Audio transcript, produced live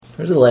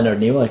Where's a Leonard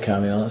Nimoy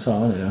cameo? That's what I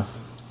want to know.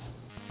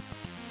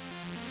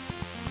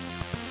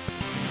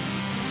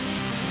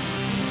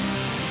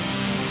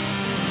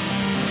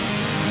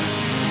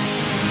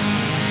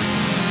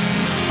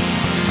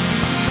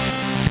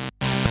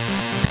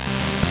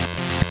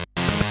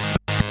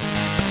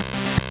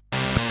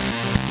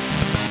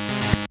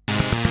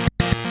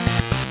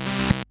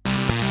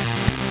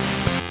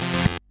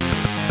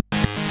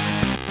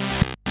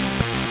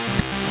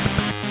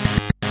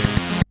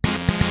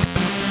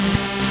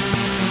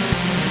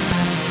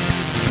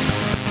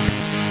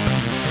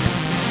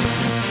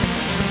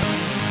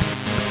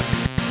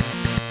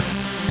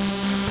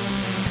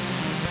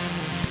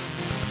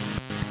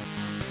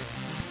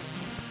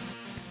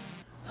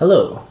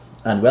 Hello,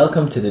 and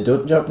welcome to the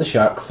Don't Jump the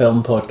Shark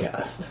film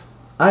podcast.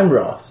 I'm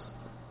Ross.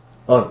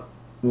 Oh,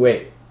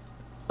 wait.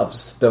 I've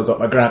still got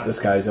my Grant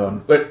disguise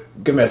on. Wait,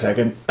 give me a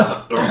second.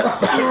 That's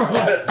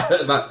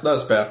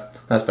better.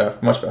 That's better.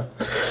 Much better.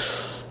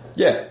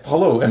 Yeah,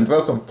 hello, and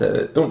welcome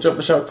to Don't Jump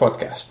the Shark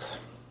podcast.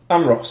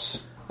 I'm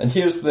Ross, and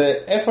here's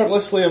the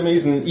effortlessly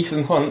amazing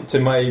Ethan Hunt to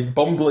my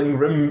bumbling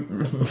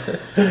Ving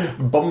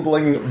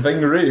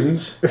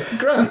Rhames,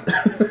 Grant.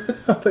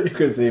 I thought you were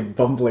going to say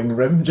bumbling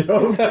rim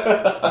job.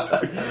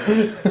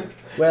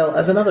 Well,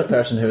 as another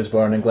person who was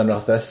born in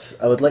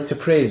Glenrothes, I would like to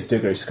praise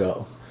Dougray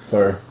Scott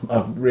for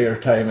a rare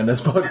time in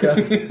this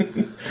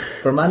podcast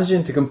for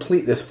managing to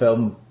complete this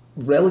film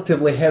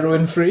relatively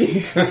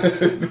heroin-free.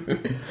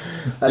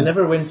 I've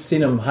never once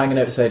seen him hanging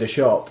outside a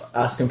shop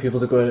asking people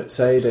to go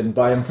outside and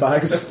buy him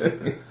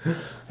fags.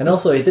 And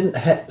also, he didn't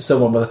hit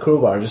someone with a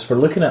crowbar just for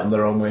looking at him the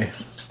wrong way.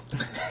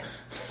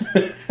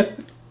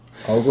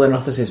 All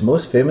Glenrothes'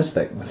 most famous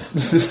things.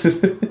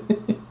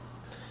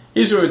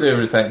 Here's what we do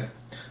every time.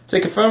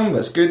 Take a film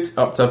that's good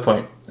up to a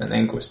point, and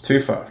then goes too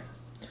far.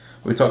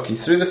 We talk you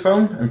through the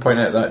film and point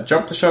out that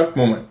jump the shark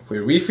moment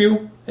where we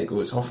feel it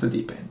goes off the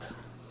deep end.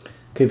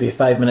 Could be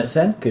 5 minutes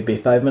in, could be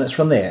 5 minutes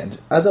from the end.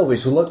 As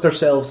always, we looked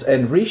ourselves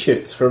in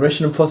reshoots for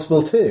Mission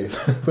Impossible 2,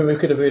 when we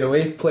could have been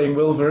away playing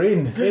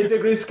Wolverine. Hey,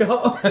 Dougray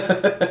Scott!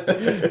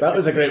 That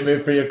was a great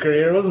move for your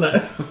career, wasn't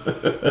it?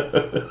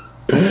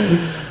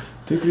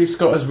 Dougray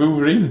Scott as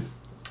Wolverine.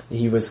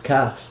 He was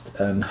cast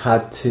and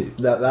had to...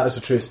 That was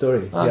a true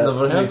story. I've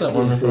never heard that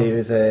one before. He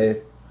was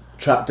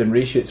trapped in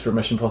reshoots for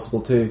Mission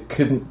Impossible 2,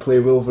 couldn't play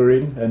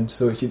Wolverine, and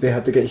so they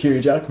had to get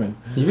Hugh Jackman.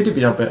 He would have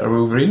been a better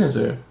Wolverine, is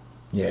he?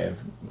 Yeah,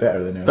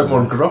 better than him. A bit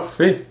more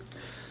gruff, eh?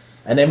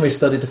 And then we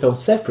studied the film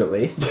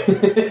separately,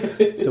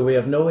 so we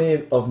have no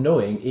way of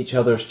knowing each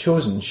other's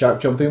chosen shark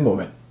jumping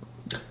moment.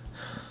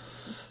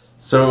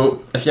 So,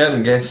 if you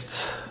hadn't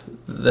guessed,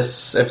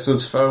 this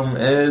episode's film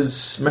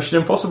is Mission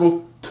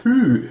Impossible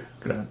 2,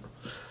 Grant.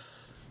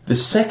 The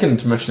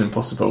second Mission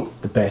Impossible.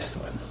 The best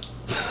one.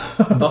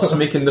 Thus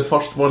making the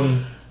first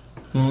one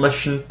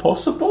Mission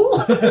Possible?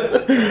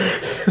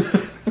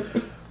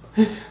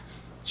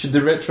 Should they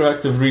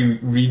retroactively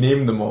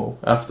rename them all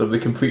after they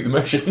complete the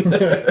mission?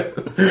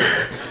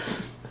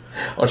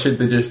 Or should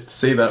they just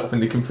say that when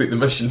they complete the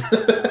mission?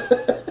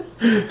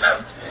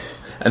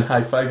 And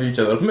high-five each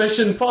other.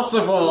 Mission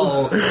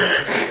Possible!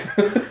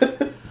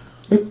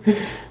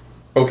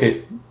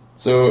 Okay,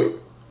 so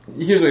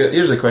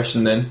here's a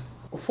question then.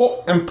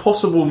 What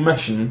impossible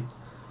mission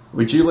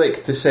would you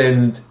like to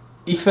send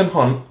Ethan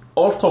Hunt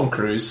or Tom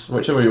Cruise,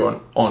 whichever you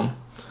want, on?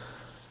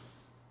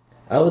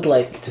 I would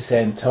like to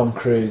send Tom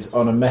Cruise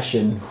on a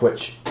mission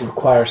which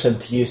requires him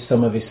to use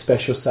some of his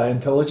special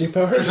Scientology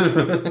powers.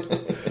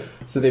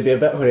 So there'd be a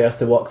bit where he has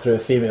to walk through a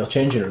female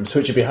changing rooms,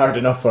 which would be hard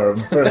enough for him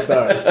for a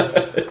start.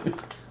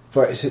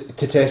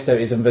 To test out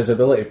his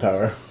invisibility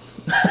power.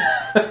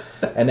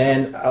 And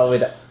then I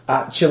would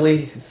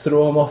actually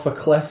throw him off a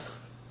cliff.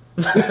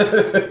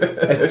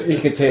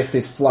 He could test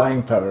his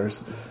flying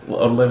powers.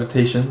 Or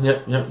levitation,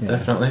 yep, yeah.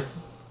 Definitely.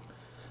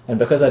 And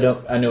because I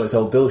know it's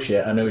all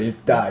bullshit, I know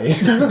he'd die.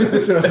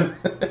 So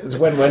it's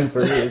win-win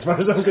for me as far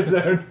as I'm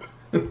concerned.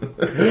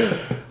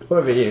 What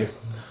about you?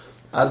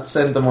 I'd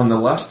send them on the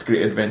last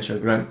great adventure,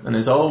 Grant. And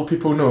as all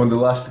people know, the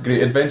last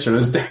great adventure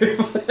is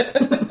death.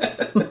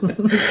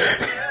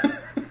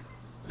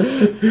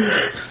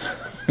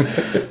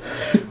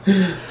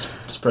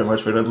 It's pretty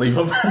much where I'd leave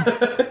him.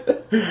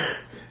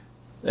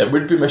 It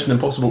would be Mission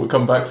Impossible to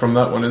come back from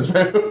that one as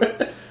well.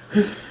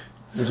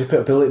 Would you put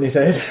a bullet in his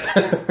head?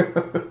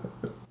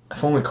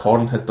 If only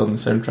Korn had done the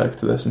soundtrack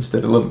to this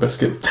instead of Limp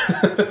Bizkit.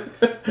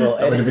 Well,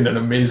 that would have been an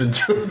amazing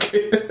joke.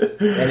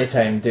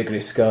 Anytime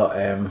Dougray Scott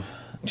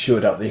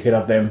showed up, you could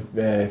have them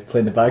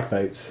playing the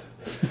bagpipes.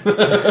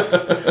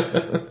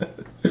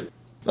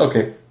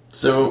 Okay,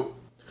 so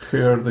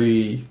who are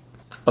the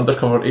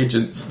undercover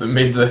agents that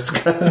made this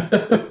guy?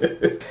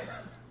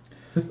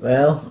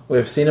 Well,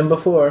 we've seen him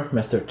before,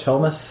 Mr.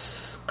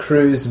 Thomas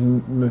Cruise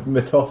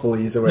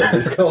Metophiles, or whatever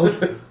he's called,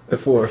 the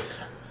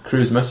fourth.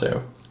 Cruise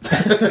Missile.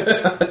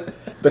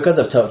 Because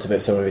I've talked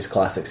about some of his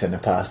classics in the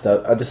past,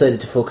 I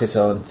decided to focus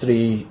on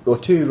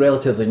two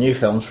relatively new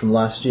films from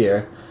last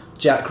year,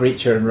 Jack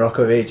Reacher and Rock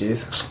of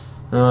Ages.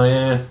 Oh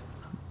yeah,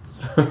 it's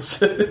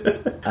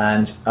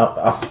And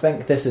I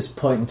think this is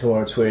pointing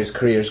towards where his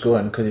career's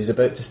going, because he's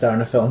about to star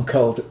in a film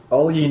called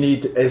All You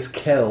Need Is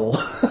Kill.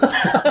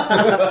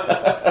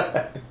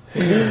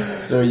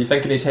 So you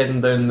thinking he's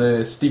heading down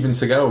the Steven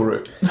Seagal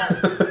route?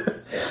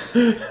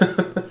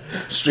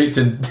 Straight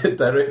to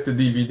direct to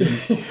DVD.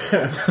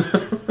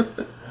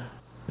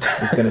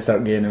 He's going to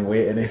start gaining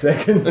weight in a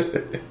second.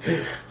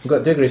 We've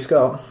got Dougray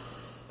Scott.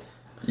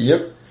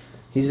 Yep.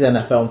 He's in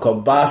a film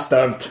called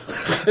Bastard.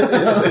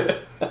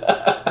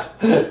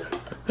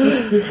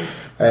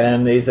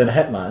 And he's in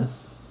Hitman.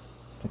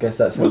 I guess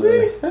that's Was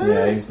he?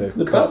 Yeah, he was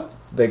the cop.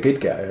 The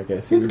good guy, I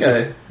guess. Good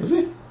guy, was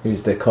he? He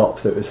was the cop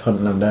that was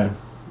hunting him down.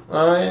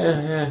 Oh,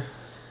 yeah.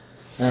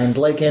 And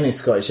like any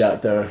Scottish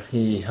actor,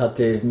 he had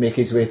to make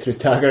his way through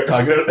Taggart.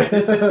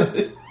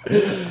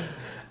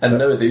 And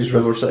nowadays,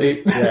 River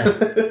City. Yeah.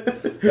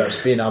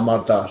 There's been a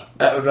murder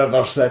at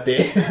River City.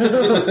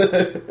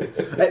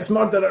 It's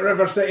murder at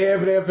River City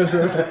every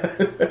episode.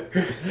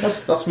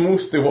 That's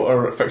mostly what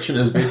our fiction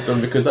is based on,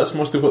 because that's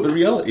mostly what the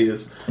reality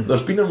is.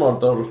 There's been a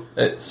murder,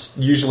 it's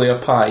usually a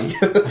pie.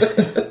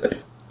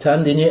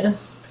 Tandy Newton?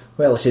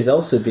 Well, she's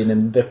also been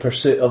in The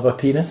Pursuit of a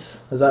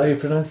Penis. Is that how you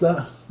pronounce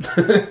that?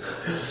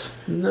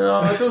 No,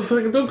 I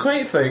don't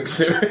quite think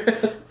so.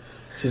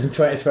 She's in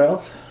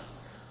 2012.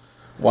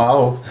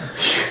 Wow.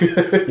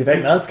 You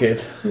think that's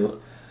good?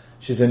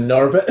 She's in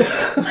Norbit.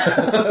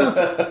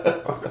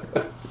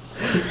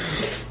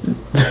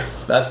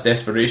 That's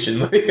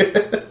desperation.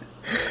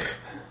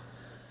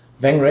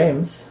 Ving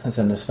Rhames is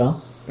in this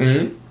film.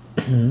 Ving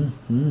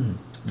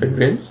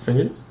Rhames?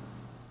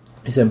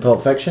 He's in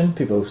Pulp Fiction.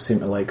 People seem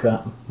to like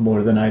that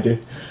more than I do.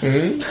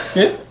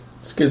 Yeah,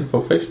 it's good in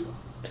Pulp Fiction.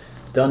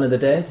 Dawn of the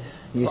Dead.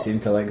 You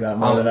seem to like that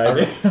more than I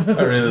do.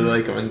 I really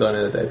like him in Dawn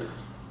of the Dead.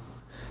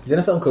 He's in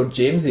a film called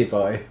Jamesy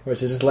Boy,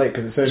 which I just like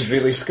because it sounds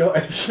really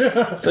Scottish.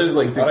 Sounds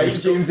like Dougray Alright,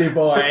 Scott. Jamesy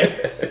Boy.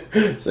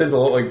 Sounds a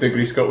lot like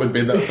Dougray Scott would be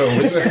in that film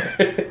as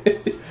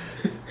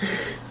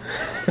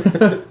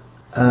well.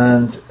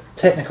 And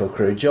technical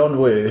crew, John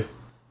Woo.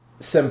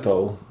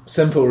 Simple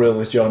rule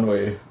with John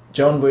Woo.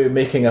 John Woo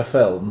making a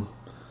film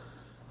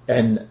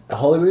in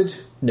Hollywood?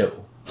 No.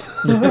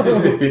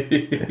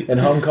 In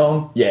Hong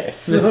Kong?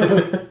 Yes.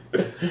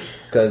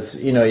 Because,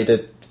 he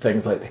did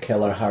things like The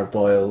Killer, Hard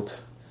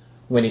Boiled.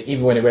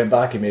 Even when he went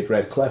back, he made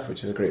Red Cliff,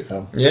 which is a great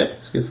film. Yeah,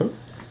 it's a good film.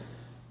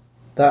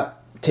 That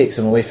takes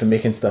him away from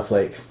making stuff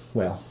like,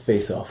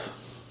 Face Off.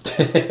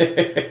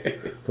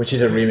 Which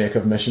is a remake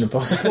of Mission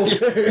Impossible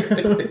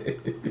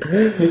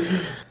 2.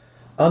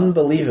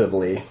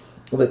 Unbelievably,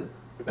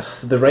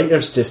 the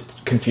writers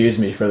just confused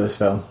me for this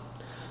film.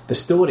 The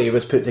story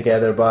was put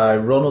together by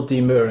Ronald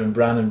D. Moore and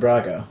Brannon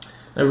Braga.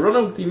 Now,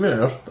 Ronald D.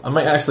 Moore, I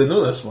might actually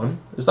know this one.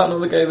 Is that not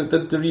the guy that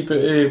did the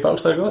reboot of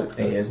Battlestar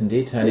Galactica? He is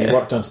indeed, and he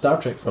worked on Star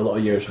Trek for a lot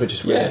of years, which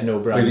is where I know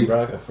Brannon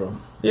Braga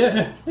from.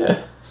 Yeah.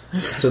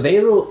 So they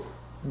wrote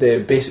the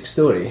basic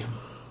story,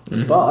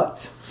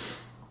 but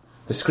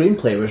the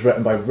screenplay was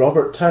written by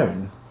Robert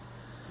Towne.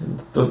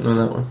 Don't know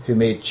that one. Who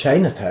made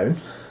Chinatown.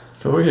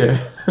 Oh, yeah.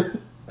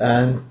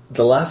 And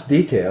The Last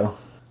Detail.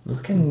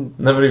 Fucking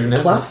never even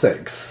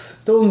classics.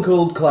 Stone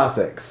cold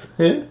classics.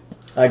 Yeah.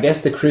 I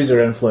guess the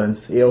Cruiser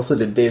influence. He also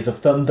did Days of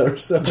Thunder,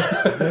 so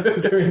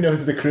he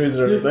knows the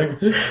Cruiser thing.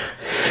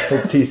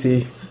 Old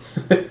TC.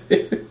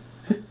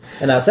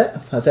 And that's it.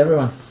 That's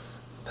everyone.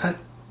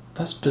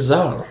 That's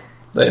bizarre.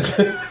 It's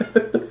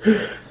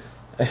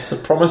a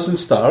promising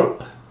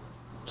start.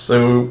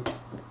 So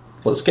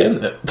let's get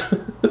into it.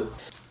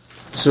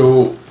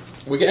 So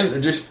we get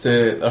introduced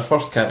to our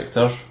first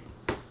character.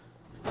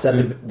 Is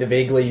that the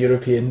vaguely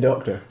European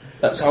doctor?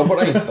 That's Albert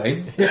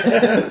Einstein.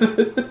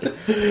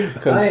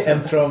 I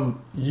am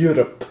from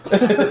Europe.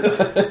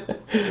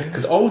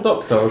 Because all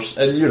doctors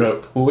in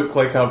Europe look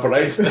like Albert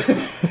Einstein.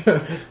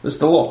 That's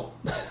the law.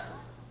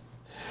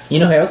 You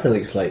know who else he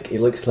looks like? He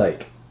looks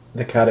like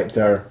the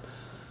character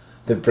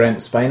that Brent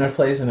Spiner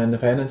plays in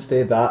Independence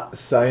Day, that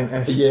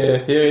scientist. Yeah,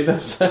 he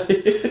does. I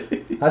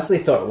actually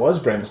thought it was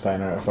Brent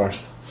Spiner at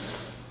first.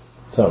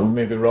 So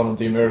maybe Ronald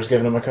D. Moore's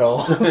giving him a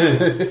call.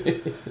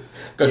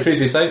 Got a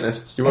crazy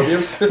scientist. You want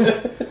him?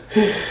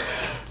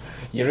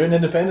 You ruin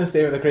Independence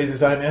Day with a crazy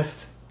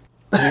scientist.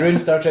 You ruin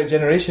Star Trek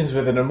Generations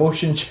with an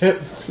emotion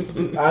chip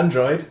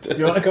android.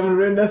 You want to come and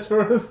ruin this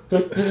for us?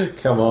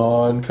 Come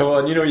on.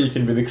 You know you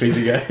can be the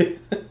crazy guy.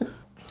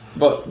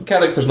 But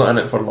character's not in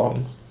it for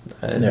long.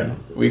 And no.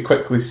 We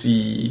quickly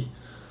see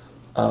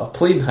a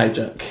plane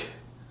hijack.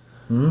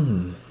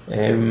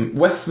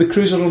 With the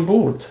cruiser on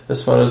board,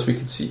 as far as we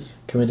could see.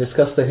 Can we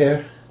discuss the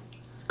hair?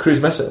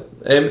 Cruise miss it.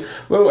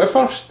 Well, at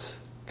first,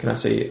 can I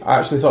say, I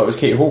actually thought it was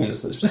Katie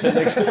Holmes that was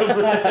sitting next to him.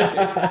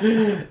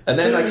 And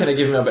then that kind of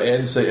gave me a bit of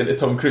insight into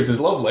Tom Cruise's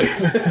love life.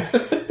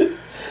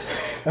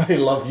 I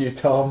love you,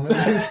 Tom. She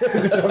says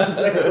he's having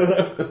sex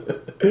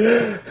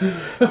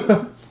with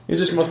him. He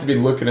just must have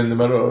been looking in the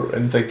mirror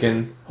and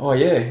thinking, oh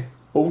yeah,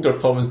 older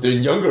Tom is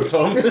doing younger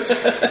Tom.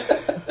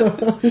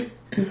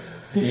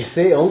 You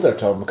say older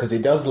Tom because he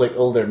does look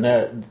older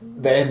now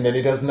then than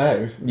he does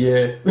now.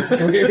 Yeah.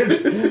 It's weird.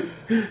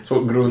 It's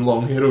what growing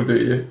long hair will do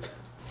to you.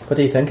 What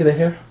do you think of the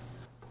hair?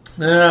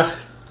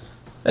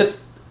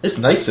 It's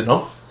nice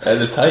enough at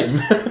the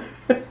time.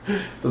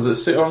 Does it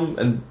sit on,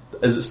 and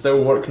does it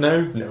still work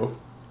now? No.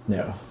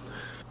 No.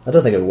 I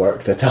don't think it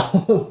worked at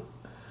all.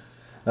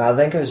 I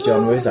think it was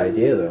John Woo's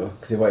idea, though,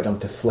 because he wanted him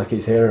to flick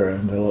his hair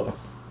around a lot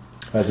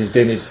as he's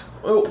doing his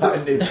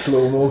patented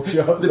slow-mo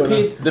shots.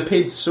 They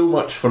paid so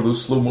much for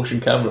those slow-motion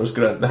cameras,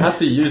 Grant. They had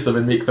to use them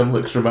and make them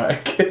look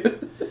dramatic.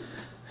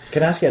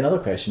 Can I ask you another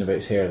question about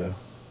his hair, though?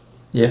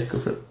 Yeah, go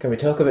for it. Can we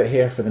talk about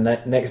hair for the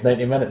next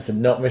 90 minutes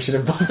and not Mission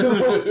Impossible?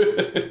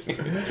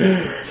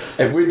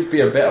 It would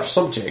be a better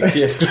subject,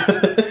 yes.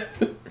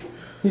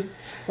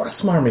 What a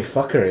smarmy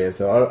fucker he is,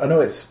 though. I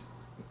know it's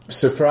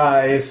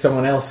surprise,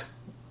 someone else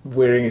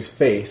wearing his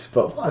face,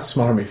 but what a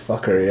smarmy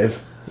fucker he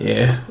is.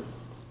 Yeah.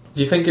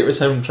 Do you think it was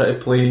him trying to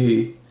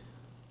play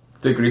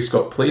Dougray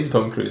Scott playing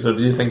Tom Cruise, or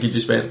do you think he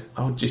just went,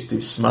 I'll just do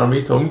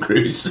smarmy Tom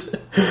Cruise?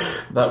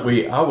 That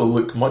way I will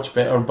look much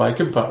better by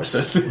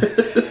comparison.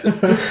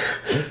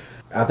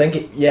 I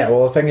think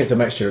it's a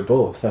mixture of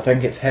both. I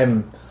think it's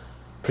him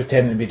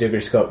pretending to be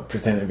Dougray Scott,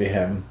 pretending to be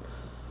him,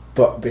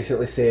 but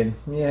basically saying,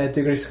 yeah,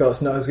 Dougray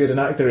Scott's not as good an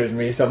actor as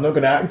me, so I'm not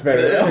going to act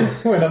very well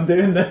when I'm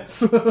doing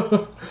this.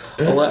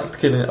 I'll act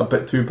kind of a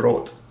bit too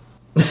broad.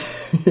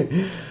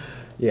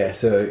 Yeah,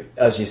 so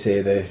as you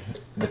say,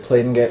 the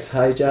plane gets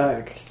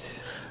hijacked.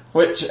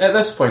 Which, at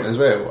this point as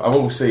well, I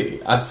will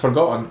say, I'd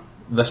forgotten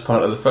this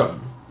part of the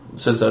film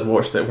since I'd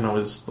watched it when I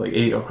was like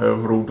 8 or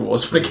however old it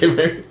was when it came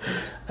out.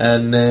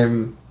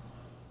 And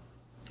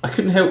I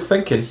couldn't help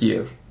thinking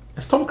here,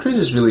 if Tom Cruise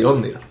is really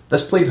on there,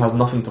 this plane has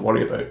nothing to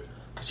worry about.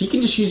 Because he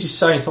can just use his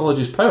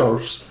Scientologist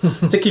powers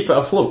to keep it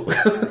afloat.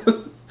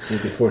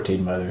 You'd be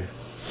 14, by the way,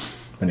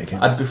 when it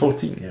came I'd be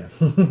 14. Yeah.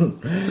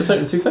 Is this out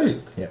in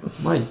 2000? Yeah.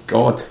 My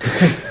God.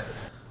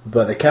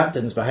 But the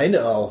captain's behind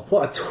it all.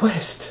 What a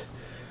twist.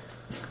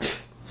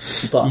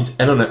 But he's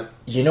in on it.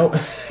 You know...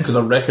 Because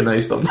I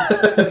recognised him. Do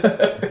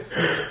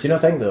you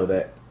not think, though,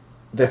 that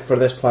for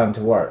this plan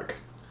to work,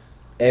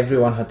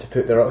 everyone had to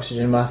put their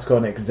oxygen mask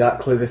on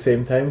exactly the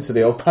same time, so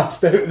they all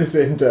passed out at the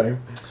same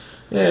time?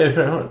 Yeah,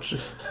 very much.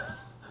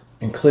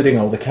 Including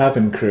all the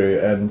cabin crew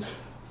and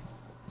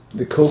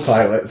the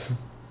co-pilots.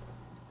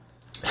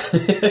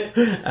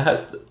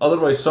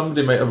 Otherwise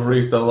somebody might have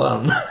raised the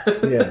alarm.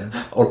 Yeah.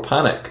 Or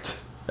panicked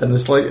in the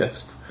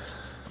slightest.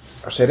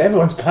 Or said,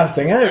 everyone's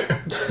passing out.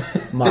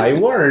 My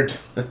word.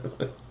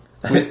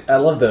 I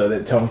love, though,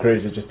 that Tom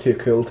Cruise is just too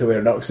cool to wear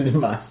an oxygen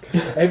mask.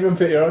 Everyone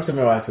put your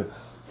oxygen mask on.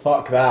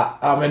 Fuck that,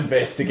 I'm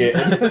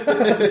investigating.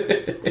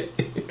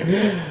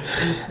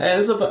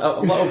 There's a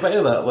little bit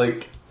of that,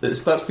 like, it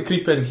starts to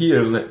creep in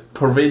here and it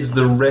pervades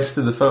the rest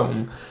of the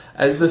film.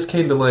 Is this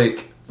kind of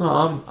like,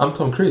 no, I'm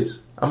Tom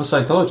Cruise, I'm a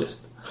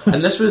Scientologist.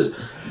 And this was,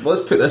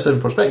 let's put this in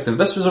perspective,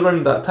 this was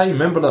around that time,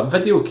 remember that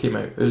video came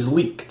out, it was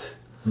leaked,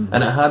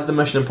 and it had the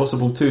Mission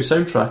Impossible 2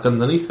 soundtrack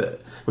underneath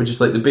it, which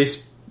is like the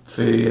bass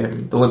for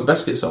the Limp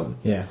Bizkit song.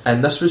 Yeah.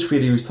 And this was where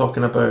he was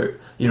talking about,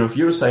 you know, if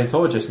you're a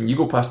Scientologist and you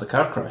go past a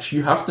car crash,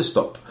 you have to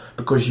stop,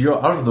 because you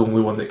are the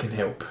only one that can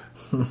help.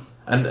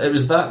 And it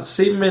was that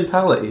same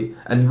mentality,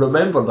 and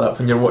remember that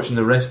when you're watching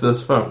the rest of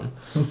this film,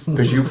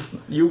 because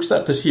you'll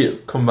start to see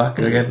it come back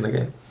again and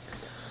again.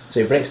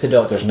 So he breaks the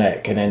doctor's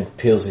neck and then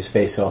peels his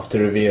face off to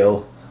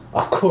reveal,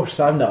 of course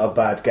I'm not a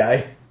bad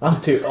guy,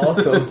 I'm too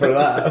awesome for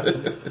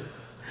that.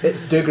 It's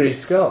Dougray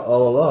Scott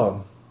all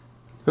along.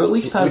 Who at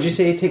least has... Would you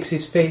say he takes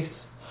his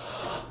face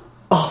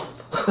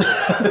off?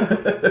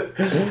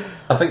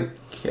 I think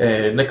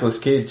Nicolas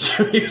Cage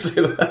would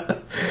say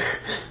that.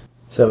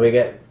 So we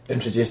get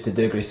introduced to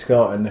Dougray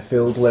Scott in the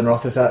full Glen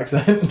Rothis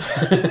accent.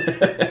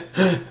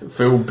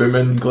 Full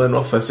booming Glen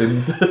Rothis.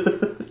 And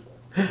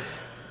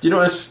do you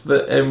notice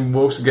that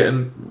we're also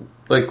getting,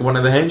 like, one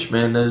of the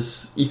henchmen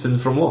is Ethan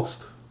from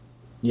Lost?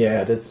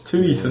 Yeah, I did.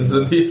 2 Ethans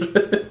in here.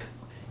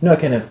 You know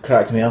what kind of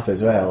cracked me up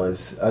as well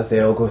is as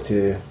they all go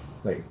to,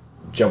 like,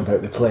 jump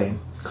out the plane.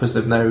 Because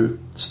they've now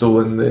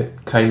stolen the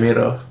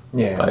Chimera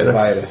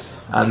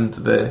virus and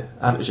the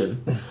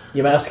antigen.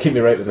 You might have to keep me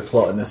right with the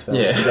plot in this film,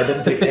 yeah, because I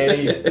didn't take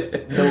any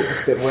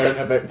notes that weren't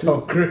about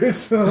Tom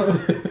Cruise.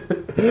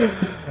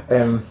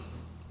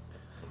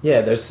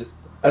 Yeah,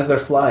 as they're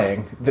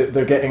flying,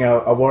 they're getting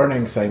a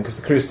warning sign because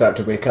the crew start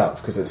to wake up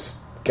because it's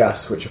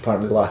gas which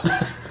apparently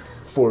lasts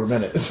 4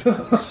 minutes.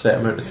 Set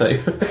amount of time.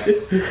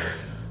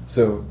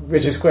 So,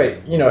 which is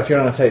quite, you know, if you're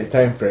on a tight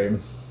time frame,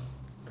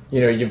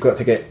 you know, you've got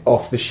to get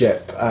off the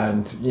ship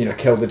and, you know,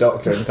 kill the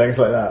doctor and things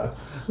like that.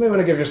 You might want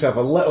to give yourself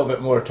a little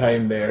bit more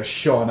time there,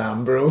 Sean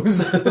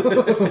Ambrose.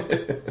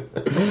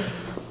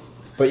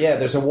 But yeah,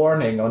 there's a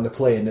warning on the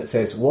plane that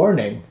says,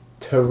 warning,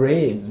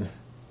 terrain.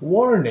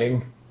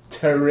 Warning,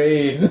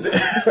 terrain.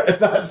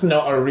 That's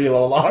not a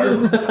real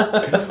alarm.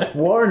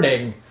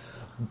 Warning,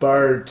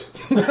 bird.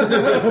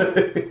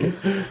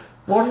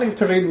 Warning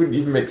terrain wouldn't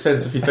even make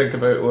sense if you think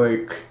about,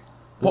 like,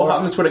 what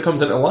happens when it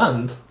comes into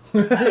land?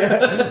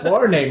 Yeah.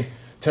 Warning,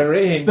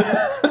 terrain.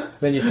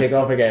 Then you take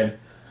off again.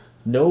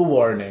 No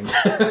warning,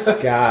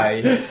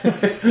 sky.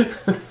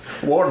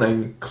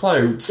 Warning,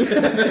 clouds.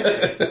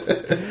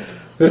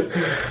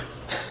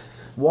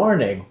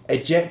 Warning,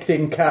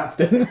 ejecting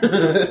captain.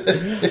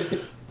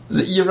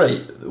 You're right.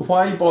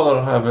 Why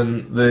bother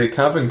having the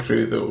cabin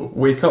crew, though,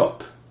 wake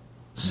up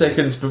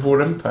seconds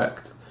before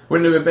impact?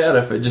 Wouldn't it be better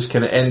if it just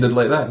kind of ended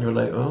like that and you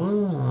were like,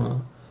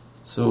 oh...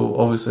 So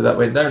obviously that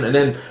went down, and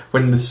then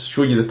when they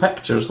show you the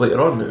pictures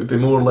later on, it would be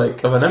more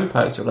like of an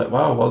impact. You're like,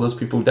 wow, well, those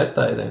people did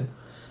die then.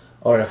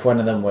 Or if one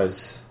of them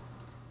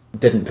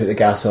didn't put the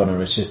gas on and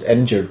was just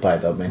injured by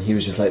them, and he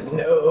was just like,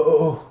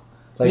 no,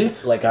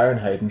 like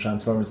Ironhide in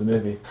Transformers the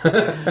movie.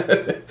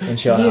 And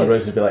Sean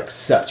Rose would be like,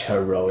 such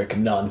heroic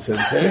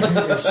nonsense. And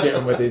he'd shoot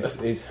him with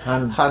his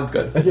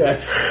handgun. Yeah,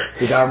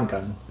 his arm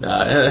gun.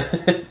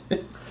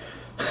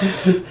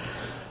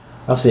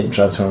 I've seen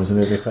Transformers the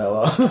movie quite a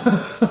lot.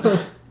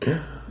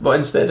 But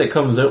instead it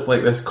comes up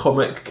like this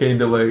comic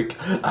kind of like,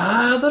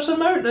 there's a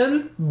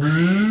mountain.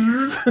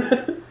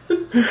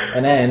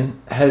 And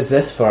then, how's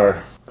this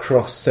for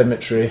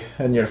cross-symmetry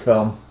in your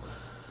film?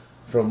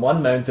 From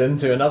one mountain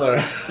to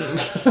another.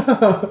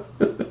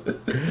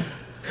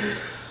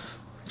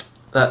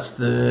 That's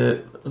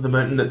the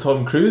mountain that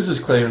Tom Cruise is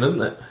climbing,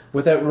 isn't it?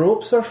 Without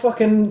ropes or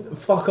fucking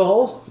fuck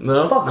all?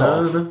 No. Fuck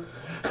off. No.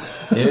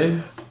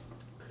 Yeah.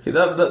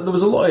 There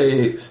was a lot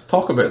of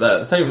talk about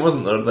that at the time,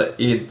 wasn't there? That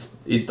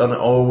he'd done it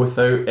all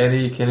without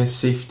any kind of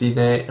safety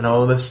net and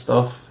all this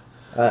stuff.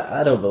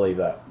 I don't believe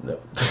that. No.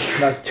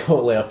 That's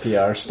totally a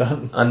PR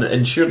stunt. An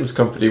insurance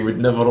company would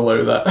never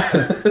allow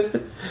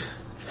that.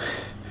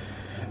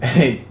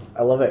 I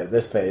love it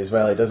this bit as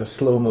well. He does a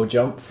slow-mo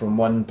jump from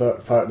one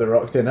part of the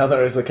rock to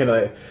another. It's like kind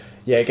of like,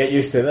 yeah, get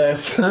used to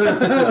this.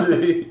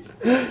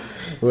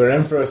 We're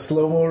in for a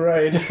slow-mo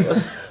ride.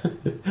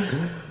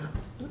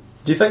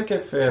 Do you think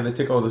if they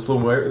took all the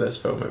slow-mo out of this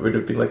film, it would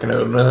have been like an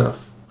hour and a half?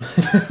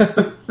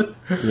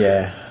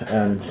 Yeah,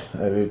 and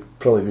it would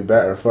probably be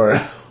better for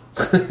it.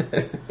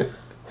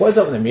 What is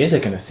up with the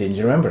music in the scene? Do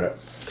you remember it?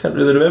 Can't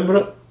really remember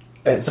it.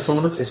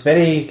 It's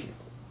very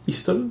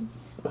Eastern,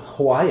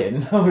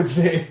 Hawaiian, I would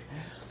say.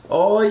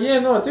 Oh yeah,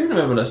 no, I do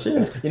remember this.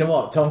 Yeah. You know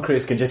what? Tom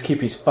Cruise can just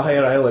keep his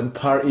Fire Island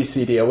Party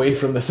CD away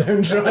from the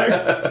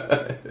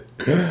soundtrack.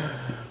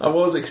 I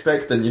was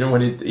expecting,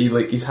 when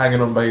he's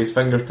hanging on by his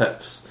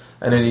fingertips,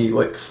 and then he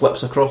like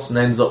flips across and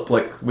ends up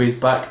like with his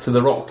back to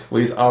the rock,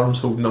 with his arms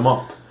holding him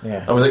up.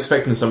 Yeah. I was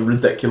expecting some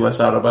ridiculous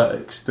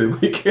aerobatics to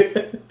like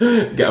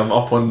get him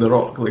up on the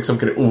rock, like some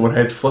kind of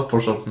overhead flip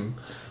or something.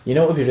 You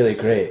know what would be really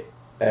great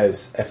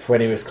is if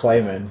when he was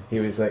climbing, he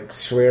was like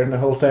swearing the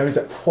whole time. He's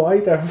like, "Why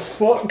the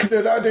fuck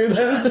did I do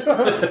this?"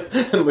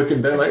 And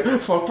looking down like,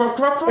 "Fuck, fuck,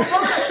 fuck, fuck,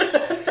 fuck."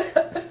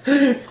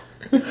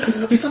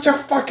 I'm such a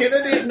fucking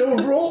idiot. No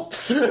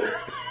ropes.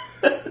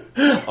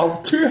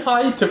 I'm too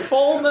high to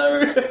fall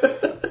now.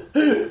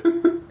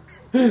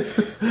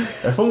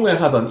 If only I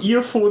had an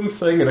earphone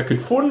thing and I could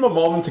phone my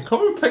mom to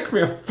come and pick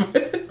me up.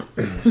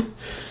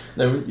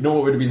 Now, you know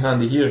what would have been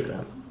handy here,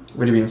 Grant?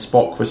 Would have been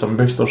Spock with some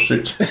booster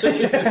suits.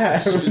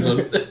 Shoes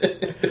on.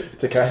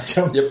 To catch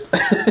him. Yep.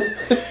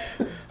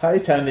 Hi,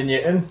 Tandy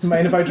Newton.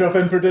 Mind if I drop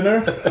in for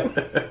dinner?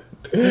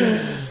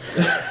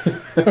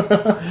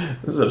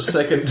 This is our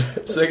second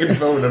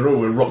film in a row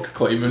with rock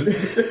climbing.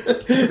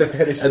 The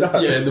very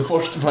start. Yeah, in the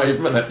first 5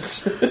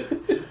 minutes.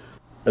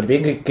 It'd be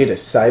good if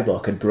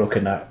Cyborg had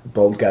broken that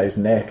bald guy's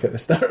neck at the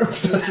start of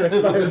Star Trek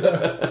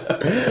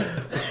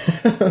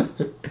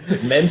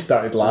 5. Men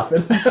started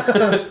laughing.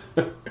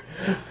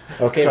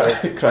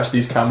 Okay, crashed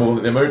his camel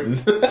in the mountain.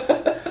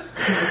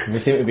 We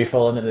seem to be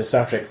falling into the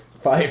Star Trek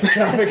 5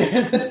 trap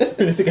again.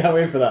 We need to get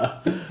away from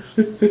that.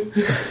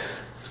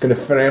 It's going to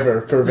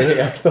forever pervade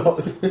our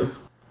thoughts.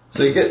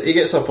 So he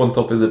gets up on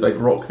top of the big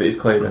rock that he's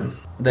climbing.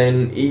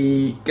 Then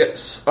he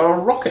gets a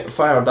rocket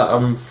fired at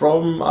him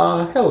from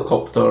a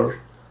helicopter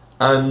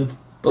and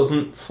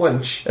doesn't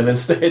flinch, and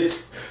instead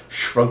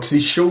shrugs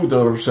his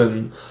shoulders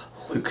and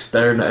looks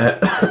down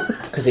at it.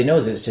 Because he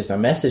knows it's just a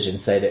message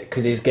inside it,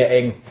 because he's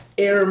getting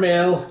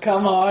airmail.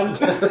 Come on.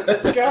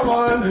 Come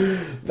on.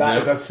 That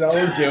is a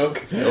solid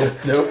joke.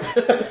 Nope.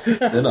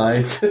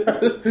 Denied.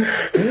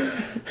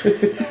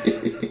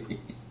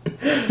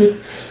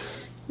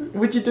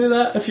 Would you do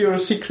that if you were a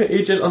secret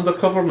agent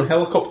undercover in a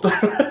helicopter?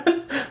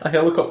 A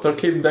helicopter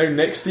came down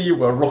next to you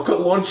with a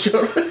rocket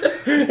launcher.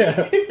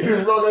 Yeah.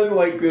 You're running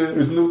like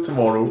there's no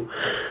tomorrow.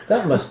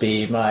 That must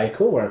be my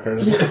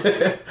co-workers.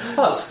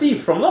 That's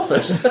Steve from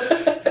Office.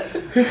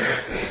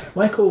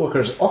 My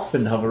co-workers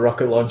often have a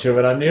rocket launcher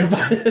when I'm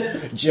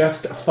nearby.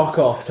 Just fuck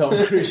off, Tom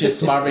Cruise, you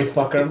smarmy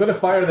fucker. I'm going to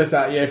fire this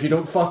at you if you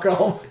don't fuck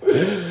off.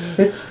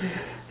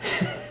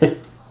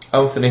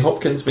 Anthony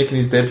Hopkins making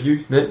his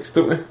debut next,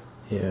 don't we?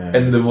 Yeah.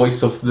 In the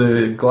voice of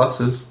the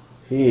glasses.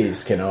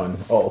 He's kind of on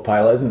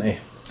autopilot, isn't he?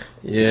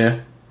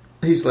 Yeah.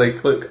 He's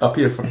like, look, up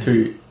here for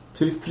 3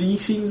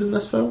 scenes in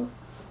this film.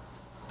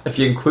 If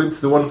you include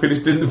the one where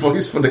he's doing the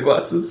voice for the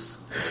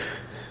glasses.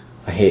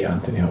 I hate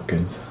Anthony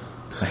Hopkins.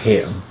 I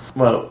hate him.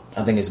 Well,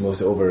 I think he's the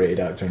most overrated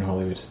actor in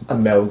Hollywood.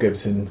 Mel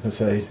Gibson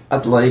aside.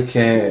 I'd like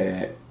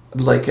it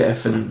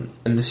if in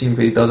the scene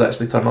where he does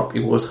actually turn up, he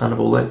was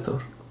Hannibal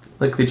Lecter.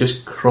 Like they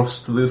just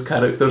crossed those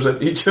characters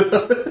into each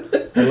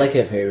other. I'd like it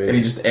if he was... And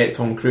he just ate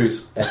Tom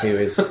Cruise. If he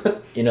was...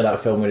 You know that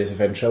film where he's a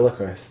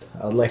ventriloquist?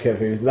 I'd like it if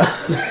he was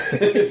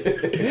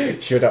that.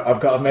 Showed up, I've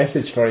got a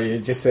message for you.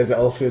 It just says it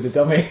all through the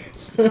dummy.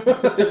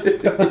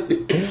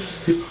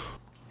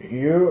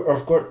 You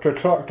have got to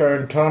tractor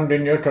and Tandy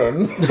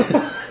Newton.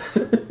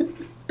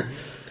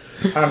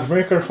 And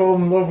make her fall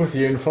in love with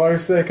you in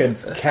 5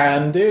 seconds.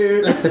 Can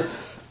do.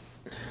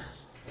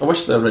 I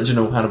wish the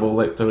original Hannibal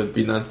Lecter had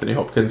been Anthony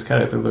Hopkins'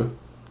 character, though.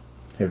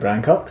 Who,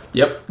 Brian Cox?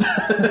 Yep.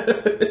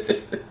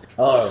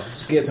 Oh,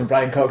 let's get some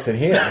Brian Cox in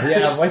here.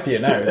 Yeah, I'm with you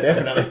now,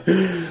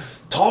 definitely.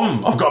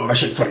 Tom, I've got a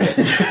mission for you.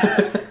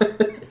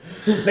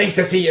 Nice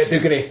to see you,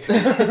 Dougal.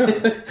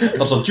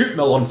 There's a jute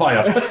mill on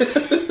fire.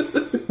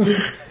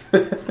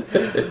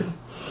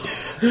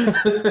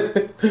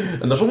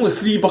 And there's only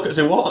 3 buckets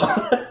of water.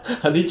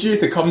 I need you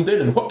to come down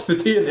and whip the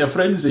tea into a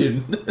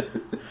frenzy.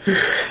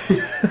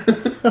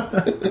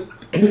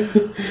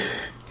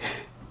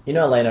 You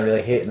know a line I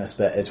really hate in this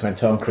bit is when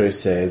Tom Cruise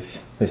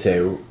says,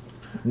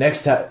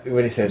 next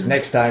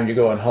time you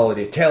go on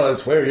holiday, tell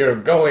us where you're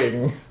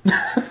going.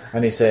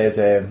 And he says,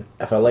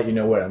 if I let you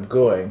know where I'm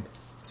going,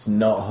 it's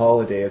not a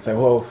holiday. It's like,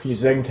 whoa, you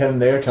zinged him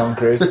there, Tom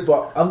Cruise.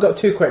 But I've got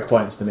 2 quick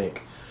points to make.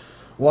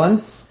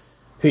 One,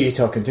 who are you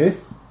talking to?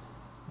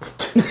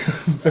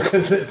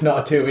 Because it's not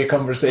a two-way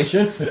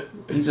conversation.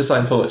 He's a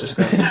Scientologist.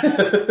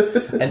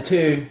 And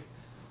 2,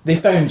 they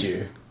found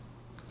you.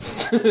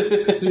 So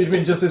you've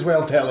been just as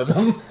well telling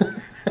them.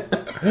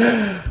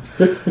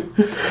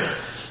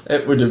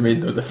 It would have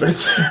made no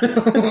difference.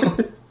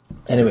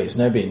 Anyway, it's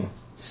now been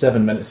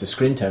 7 minutes of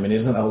screen time and he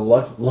doesn't have a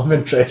love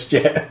interest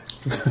yet.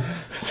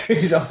 So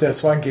he's off to a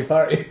swanky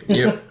party.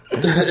 Yep.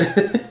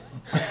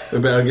 We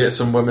better get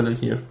some women in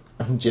here.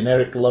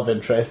 Generic love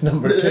interest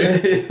number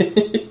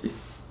 2.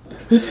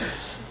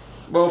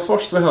 Well,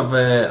 first we have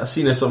a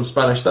scene of some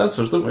Spanish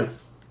dancers, don't we?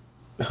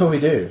 Oh, we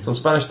do. Some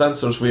Spanish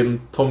dancers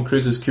wearing Tom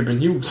Cruise's Cuban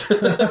heels.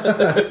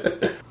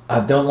 I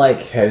don't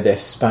like how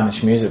this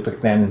Spanish music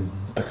then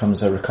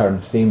becomes a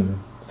recurrent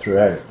theme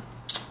throughout.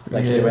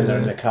 Like, say when they're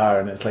in the car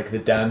and it's like the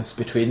dance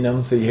between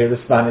them, so you hear the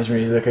Spanish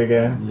music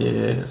again.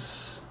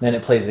 Yes. Then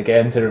it plays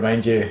again to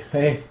remind you,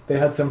 hey, they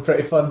had some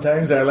pretty fun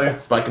times earlier.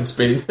 Back in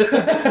Spain.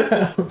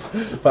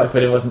 Back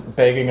when he wasn't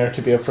begging her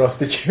to be a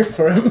prostitute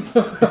for him.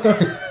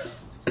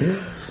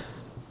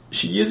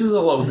 She uses a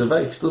little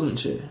device, doesn't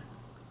she?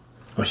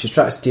 Oh, she's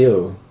trying to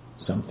steal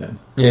something.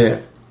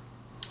 Yeah.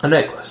 A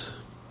necklace.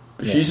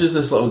 But she Yeah. uses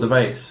this little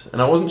device,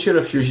 and I wasn't sure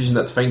if she was using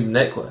it to find the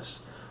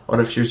necklace,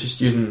 or if she was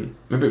just using...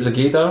 Maybe it was a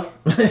gaydar?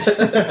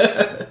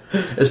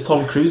 Is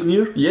Tom Cruise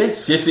near?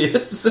 Yes, he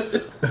is.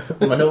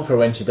 My note for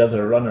when she does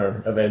her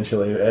runner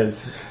eventually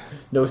is,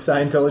 no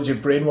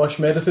Scientology brainwash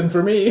medicine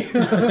for me.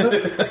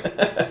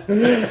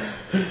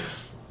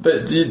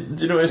 But do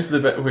you notice the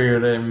bit where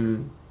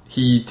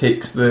he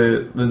takes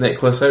the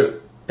necklace out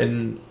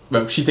and...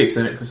 Well, she takes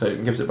the necklace out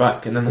and gives it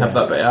back, and then they have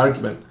that bit of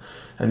argument.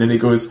 And then he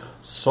goes,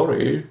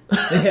 sorry.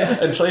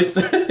 Yeah. And tries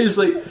to... He's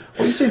like,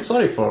 what are you saying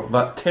sorry for?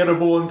 That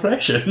terrible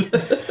impression.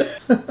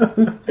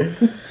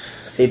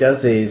 He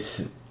does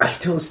these... He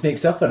totally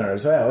sneaks up on her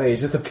as well. He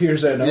just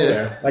appears out of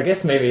nowhere. I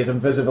guess maybe his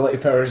invisibility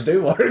powers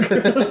do work.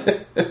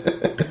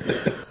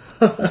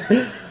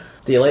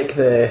 Do you like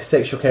the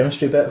sexual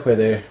chemistry bit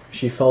where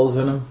she falls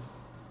on him?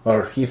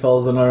 Or he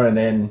falls on her and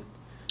then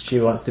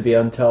she wants to be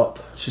on top?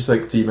 She's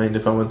like, do you mind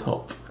if I'm on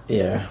top?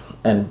 Yeah.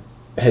 And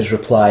his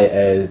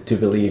reply to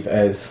believe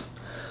is,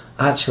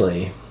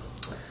 actually,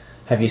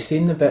 have you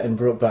seen the bit in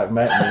Brokeback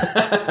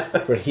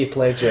Mountain where Heath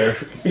Ledger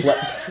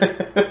flips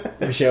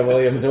Michelle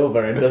Williams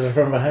over and does it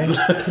from behind?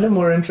 Kind of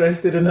more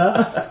interested in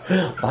that.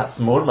 That's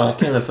more my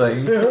kind of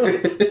thing.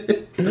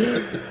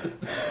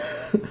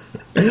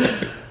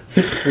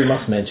 We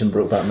must mention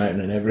Brokeback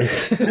Mountain in every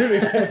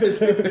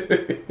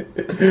episode.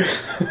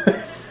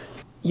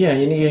 Yeah,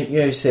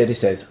 you said he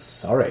says,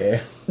 sorry.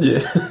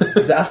 Yeah.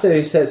 Is it after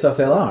he sets off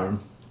the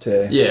alarm?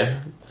 Yeah.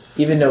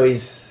 Even though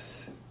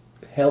he's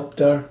helped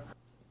her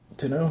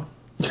to know?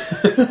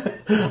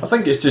 I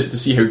think it's just to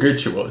see how good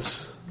she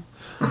was.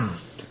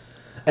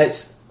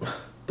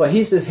 But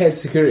he's the head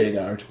security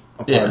guard,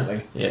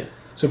 apparently. Yeah.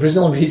 So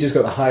presumably he just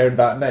got hired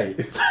that night.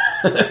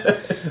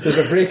 There's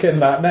a break-in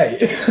that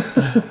night.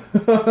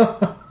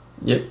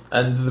 Yep,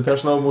 and the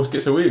person almost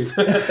gets away.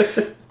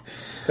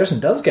 Person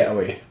does get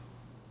away.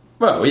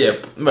 Well, yeah,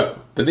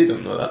 but they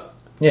don't know that.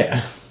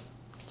 Yeah.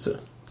 So,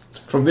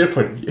 from their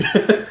point of view.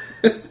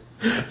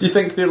 Do you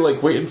think they're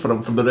like waiting for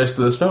him for the rest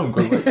of this film?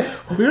 Going like,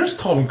 where's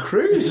Tom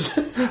Cruise?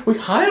 We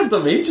hired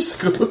him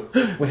ages ago.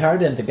 We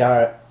hired him to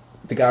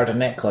guard a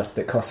necklace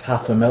that cost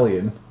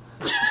 $500,000.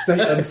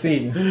 Sight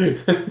unseen.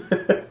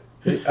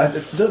 I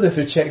don't know if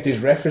we checked his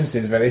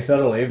references very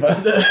thoroughly, but...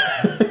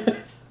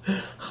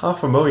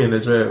 $500,000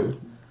 as well.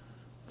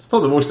 It's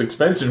not the most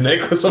expensive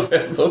necklace I've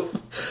heard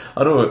of.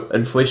 I know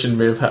inflation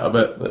may have hit a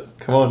bit, but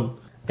come on.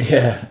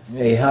 Yeah,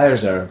 he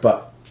hires her,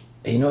 but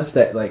he noticed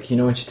that, like, you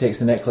know when she takes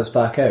the necklace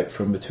back out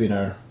from between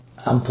her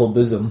ample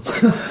bosom.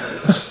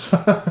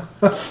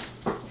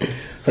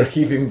 her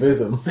heaving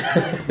bosom.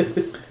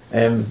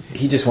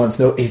 He just wants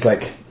he's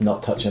like,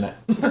 not touching it.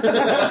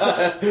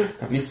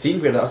 Have you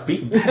seen where that's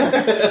been?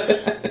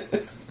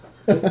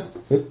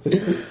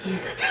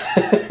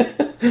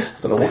 I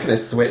don't know what kind of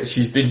sweat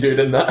she's been doing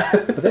in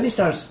that. But then he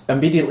starts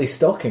immediately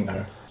stalking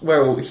her.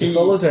 Well, He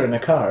follows her in a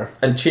car.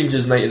 and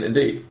changes night into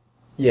day.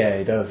 Yeah,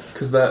 he does.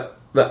 Because that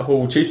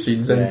whole chase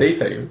scene's in Yeah.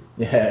 daytime,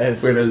 Yeah, it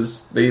is.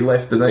 whereas they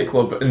left the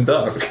nightclub in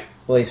dark.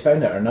 Well, he's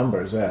found out her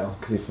number as well,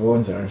 because he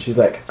phones her, and she's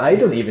like, I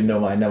don't even know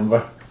my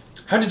number.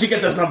 How did you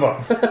get this number?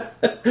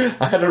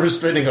 I had a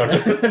restraining order.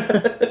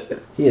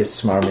 He is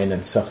smarmy and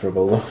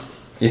insufferable, though.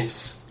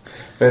 Yes,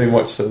 very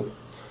much so.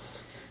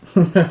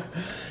 Do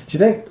you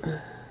think,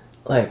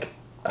 like,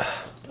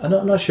 I'm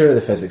not sure of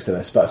the physics of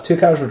this, but if two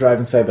cars were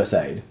driving side by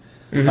side,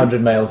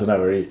 100 miles an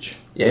hour each,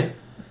 Yeah.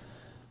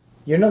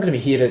 you're not going to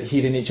be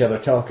hearing each other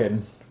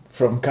talking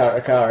from car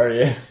to car, are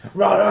you?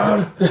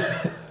 Run!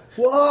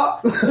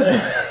 What?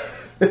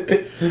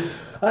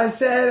 I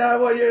said I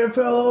want you to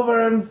pull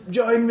over and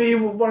join me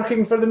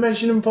working for the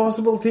Mission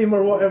Impossible team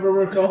or whatever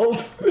we're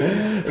called.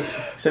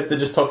 Except they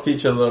just talk to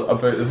each other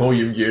about the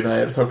volume you and I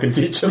are talking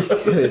to each other.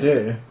 They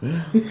do.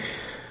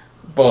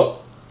 But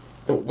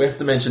we have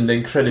to mention the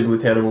incredibly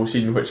terrible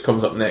scene which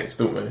comes up next,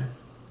 don't we?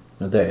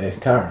 The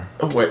car.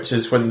 Which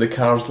is when the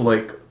cars,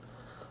 like,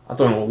 I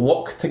don't know,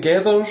 lock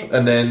together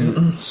and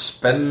then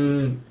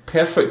spin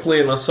perfectly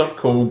in a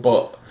circle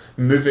but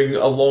moving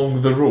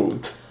along the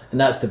road. And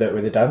that's the bit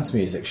where the dance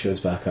music shows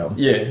back up.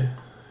 Yeah.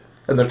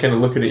 And they're kind of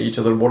looking at each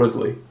other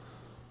worriedly.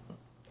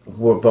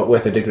 But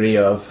with a degree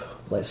of,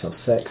 let's have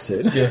sex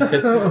soon. Yeah.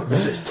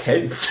 This is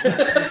tense.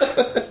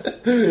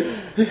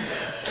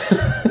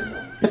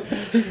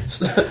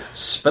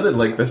 Spinning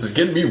like this is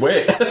getting me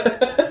wet.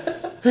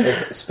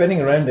 It's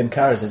spinning around in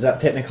cars, is that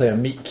technically a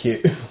meet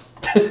cute?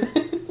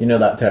 You know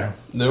that term?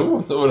 No,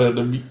 I thought I had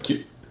a meet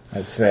cute.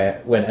 That's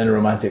when in a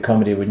romantic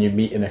comedy, when you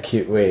meet in a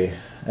cute way,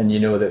 and you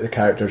know that the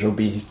characters will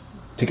be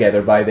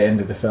together by the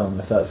end of the film,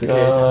 if that's the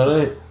case.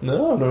 Right.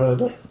 No, I've never had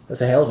that.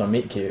 That's a hell of a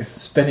meet cute.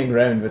 Spinning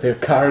round with their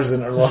cars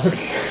interlocked.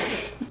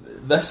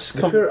 This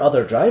The poor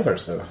other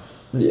drivers, though.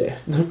 Yeah,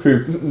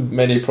 who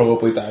many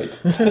probably died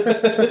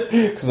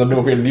because they're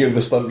nowhere near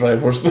the stunt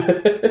drivers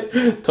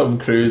that Tom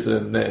Cruise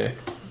and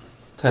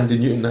Tandy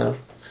Newton are.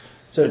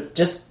 So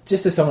just to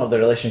sum up the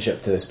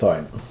relationship to this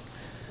point,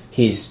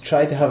 he's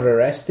tried to have her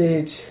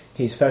arrested,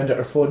 he's found out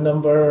her phone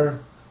number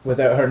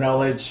without her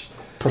knowledge,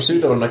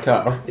 Pursued her in a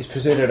car. he's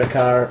pursued her in a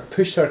car,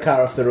 pushed her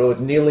car off the road,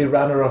 nearly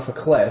ran her off a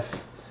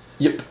cliff.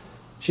 Yep.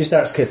 She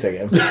starts kissing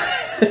him.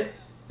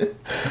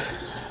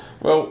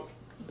 Well,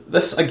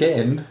 this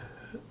again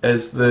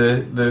is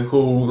the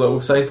whole little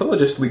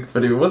Scientologist leaked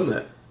video, wasn't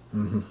it?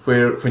 Mm-hmm.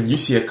 Where when you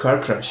see a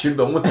car crash, you're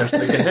the only person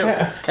that can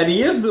help. And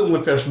he is the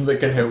only person that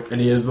can help,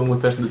 and he is the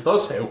only person that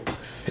does help.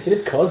 He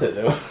did cause it,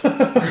 though.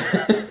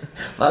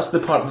 That's the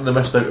part that they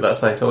missed out of that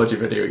Scientology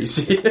video, you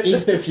see.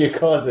 Even if you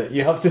cause it,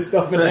 you have to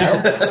stop and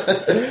help.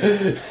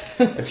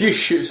 If you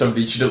shoot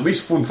somebody, you should at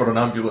least phone for an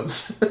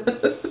ambulance.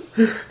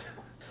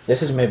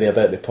 This is maybe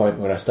about the point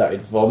where I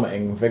started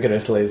vomiting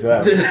vigorously as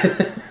well.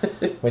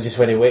 When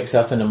he wakes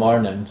up in the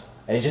morning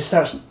and he just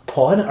starts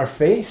pawing at her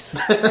face.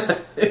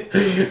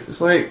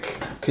 It's like,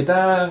 could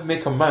I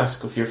make a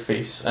mask of your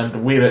face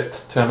and wear it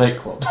to a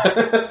nightclub?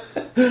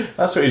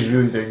 That's what he's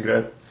really doing,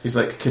 Greg. He's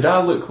like, could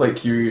I look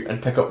like you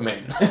and pick up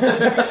men?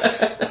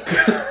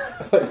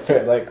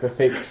 Put like the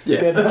fake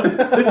skin on.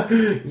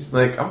 He's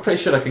like, I'm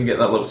pretty sure I can get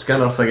that little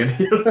scanner thing in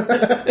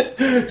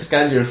here.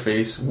 Scan your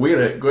face, wear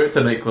it, go out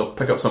to a nightclub,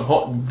 pick up some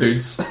hot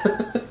dudes.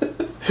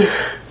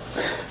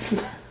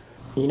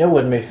 You know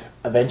when we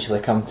eventually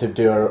come to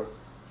do our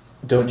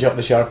Don't Jump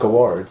the Shark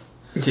award,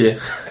 Yeah.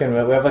 can we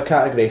have a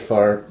category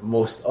for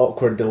most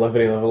awkward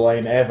delivery of a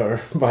line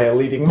ever by a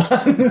leading man?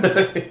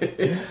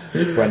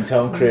 When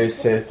Tom Cruise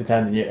says to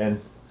Tandy Newton,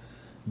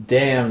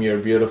 "Damn, you're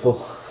beautiful."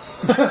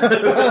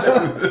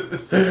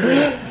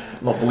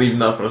 Not believing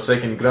that for a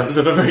second, Grant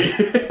delivery.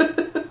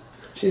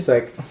 She's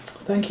like,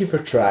 "Thank you for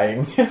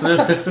trying."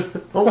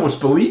 Almost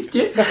believed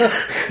you.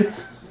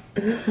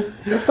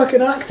 You're a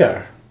fucking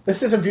actor.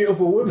 This is a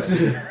beautiful woman.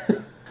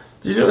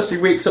 Do you notice he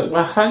wakes up with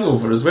a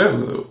hangover as well,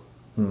 though?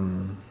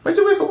 Why does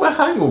he wake up with a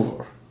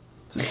hangover?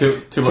 Is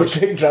it too much?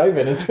 Drink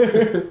driving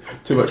into.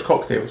 Too much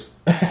cocktails.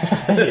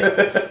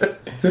 Yes.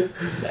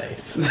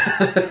 Nice.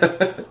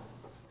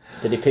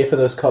 Did he pay for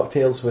those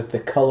cocktails with the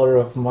colour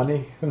of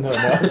money? No,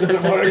 it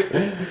doesn't work.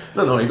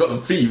 No, he got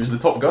them free. He was the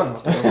Top Gun.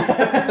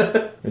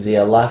 Was he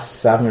a last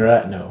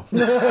samurai? No.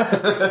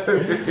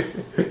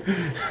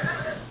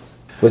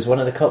 Was one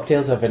of the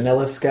cocktails a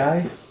Vanilla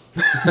Sky?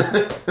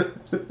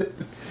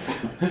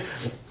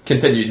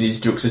 Continuing these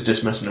jokes is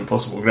just Mission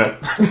Impossible, Grant.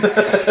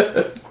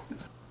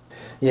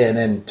 Yeah, and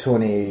then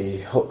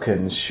Tony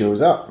Hopkins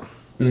shows up.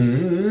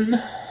 Can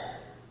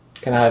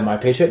I have my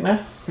paycheck now?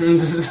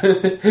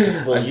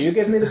 Will you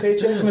give me the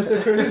paycheck,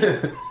 Mr. Cruise?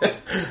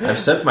 I've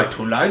sent my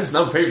 2 lines,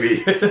 now pay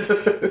me.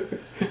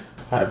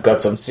 I've got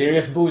some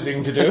serious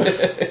boozing to do.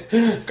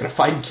 Gonna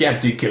find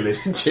Chianti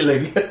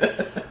chilling.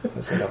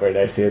 That's not very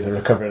nice as a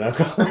recovering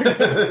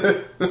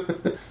alcoholic.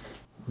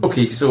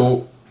 Okay,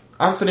 so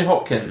Anthony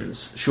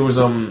Hopkins shows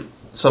him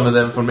some of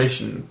the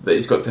information that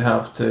he's got to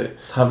have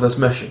this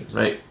mission,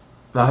 right?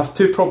 Now, I have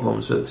two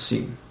problems with this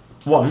scene.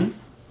 One,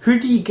 who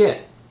do you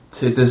get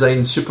to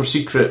design super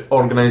secret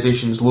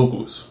organisations'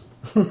 logos?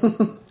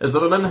 Is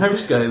there an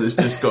in-house guy that's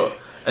just got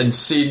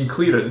insane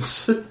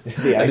clearance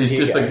and he's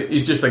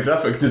just a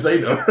graphic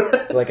designer?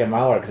 Like in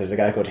Mallock, there's a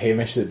guy called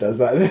Hamish that does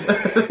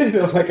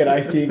that. Like an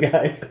IT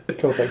guy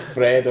called like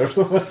Fred or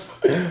something.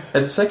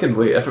 And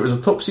secondly, if it was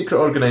a top secret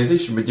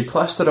organisation, would you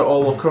plaster it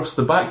all across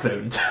the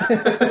background?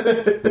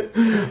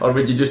 Or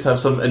would you just have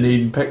some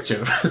inane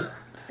picture?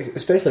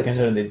 Especially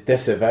considering they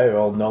disavow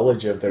all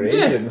knowledge of their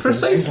agents.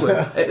 Precisely.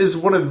 It is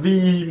one of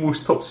the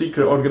most top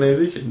secret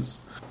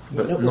organisations.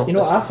 You know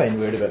what I find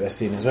weird about this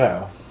scene as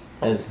well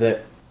is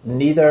that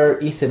neither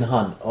Ethan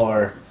Hunt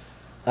or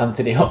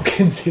Anthony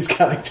Hopkins'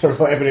 character,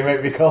 whatever he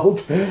might be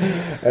called,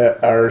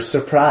 are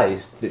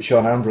surprised that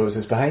Sean Ambrose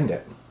is behind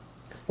it.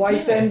 Why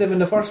send him in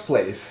the first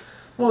place?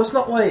 Well, it's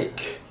not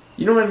like,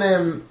 you know,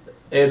 in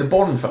the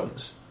Bourne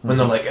films when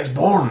they're like, it's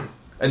Bourne,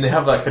 and they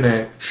have that kind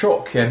of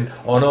shock and,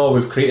 oh no,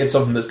 we've created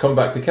something that's come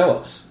back to kill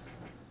us.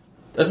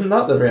 Isn't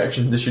that the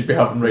reaction they should be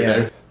having right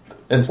now?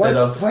 Instead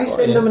why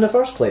send him in the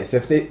first place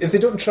if they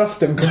don't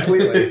trust him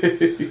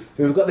completely?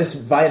 We've got this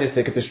virus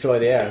that could destroy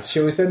the Earth.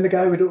 Shall we send the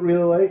guy we don't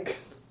really like?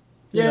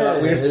 You know,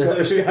 that weird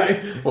Scottish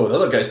guy. Well, the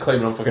other guy's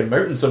climbing on fucking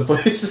mountain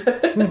someplace.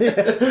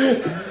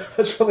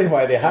 That's probably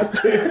why they had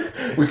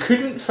to. We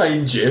couldn't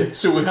find you,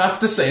 so we had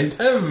to send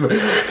him.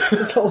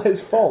 It's all his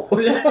fault.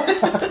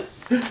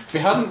 If he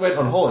hadn't went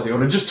on holiday, I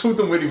would have just told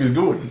them where he was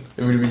going.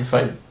 It would have been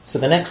fine. So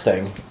the next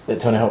thing that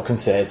Tony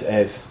Hopkins says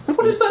is... What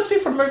does that say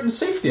for mountain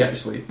safety,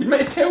 actually? You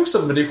might tell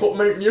somebody what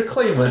mountain you're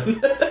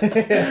climbing.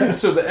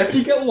 So that if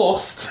you get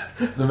lost,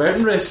 the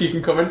mountain rescue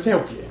can come and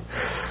help you.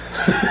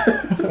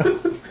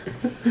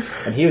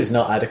 And he was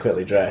not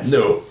adequately dressed.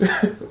 No.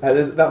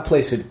 That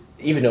place would...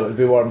 Even though it would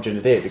be warm during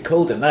the day, it'd be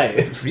cold at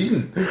night.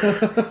 Freezing.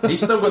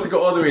 He's still got to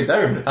go all the way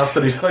down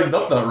after he's climbed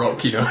up that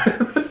rock, you know.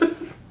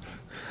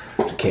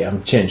 Okay,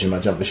 I'm changing my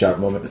jump the shark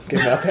moment. Give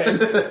me a pen.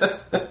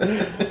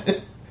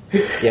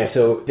 Yeah,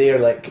 so they're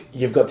like,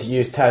 you've got to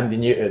use Tandy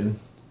Newton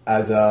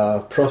as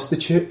a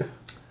prostitute.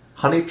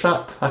 Honey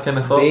trap, I kind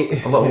of thought. A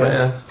little bit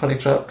of honey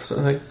trap sort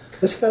of thing.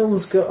 This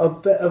film's got a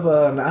bit of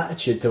an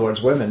attitude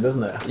towards women,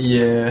 doesn't it?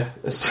 Yeah.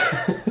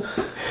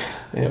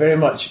 Very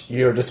much,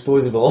 you're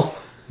disposable.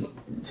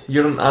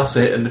 You're an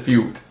asset in the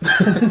field.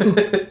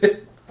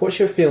 What's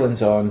your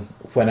feelings on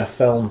when a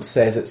film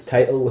says its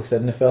title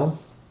within the film?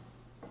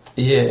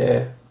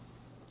 Yeah,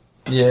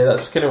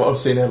 that's kind of what I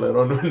was saying earlier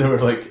on when they were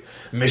like,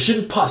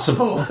 Mission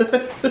Possible.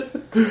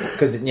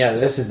 Because,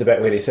 this is the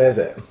bit where he says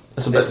it.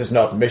 This is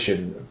not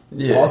Mission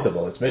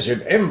Possible, it's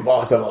Mission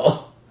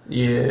Impossible.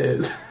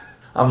 Yeah,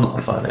 I'm not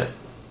a fan of it.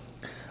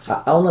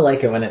 I only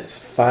like it when it's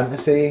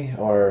fantasy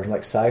or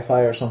like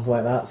sci-fi or something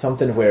like that.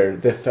 Something where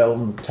the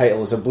film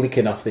title is oblique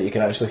enough that you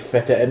can actually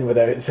fit it in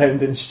without it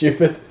sounding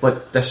stupid.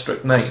 Like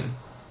District 9.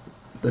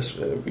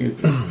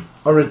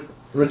 Or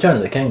Return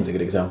of the King is a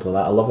good example of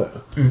that. I love it.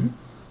 Mm-hmm.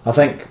 I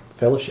think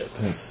Fellowship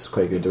is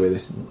quite good the way they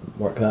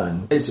work that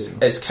in.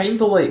 It's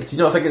kind of like... Do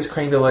you know, I think it's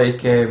kind of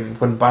like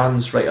when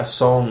bands write a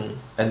song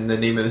and the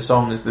name of the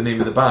song is the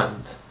name of the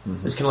band.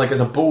 Mm-hmm. It's kind of like,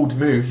 as a bold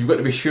move, you've got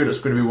to be sure it's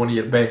going to be one of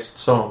your best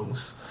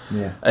songs.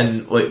 Yeah.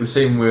 And like the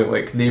same way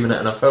like naming it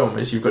in a film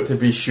is you've got to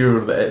be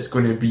sure that it's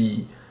going to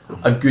be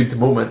a good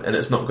moment and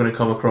it's not going to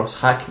come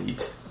across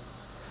hackneyed.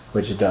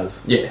 Which it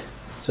does. Yeah.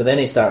 So then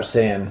he starts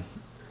saying,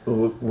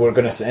 we're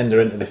going to send her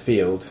into the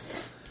field.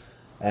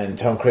 And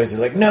Tom Cruise is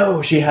like,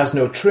 no, she has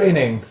no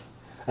training.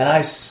 And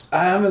I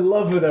am in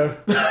love with her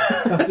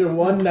after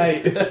one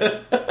night.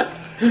 I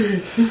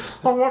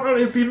want her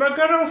to be my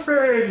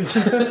girlfriend.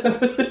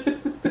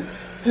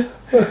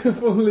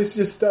 If only she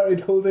just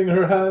started holding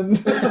her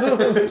hand.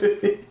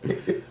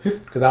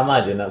 Because I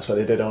imagine that's what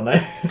they did all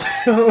night.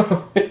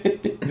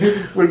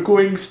 We're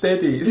going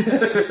steady.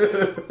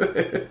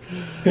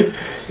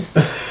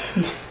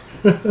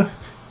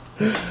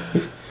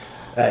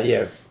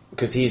 Yeah,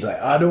 because he's like,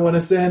 I don't want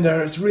to send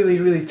her, it's really,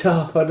 really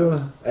tough, I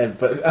don't...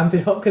 But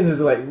Anthony Hopkins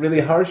is like really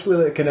harshly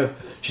like kind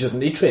of, she doesn't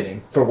need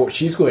training for what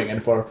she's going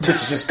in for, which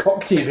is just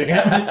cock teasing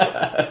him.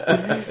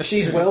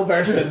 She's well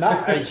versed in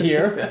that, I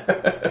hear.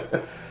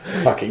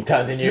 Fucking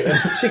Tandy Newton,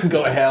 she can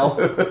go to hell.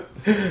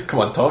 Come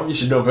on, Tom, you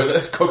should know about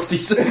this cock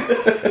teasing.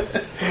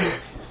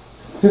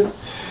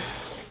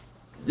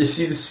 You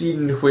see the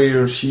scene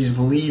where she's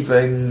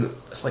leaving,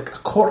 it's like a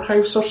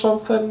courthouse or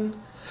something?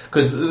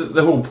 Because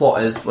the whole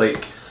plot is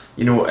like,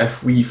 you know,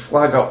 if we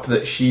flag up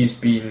that she's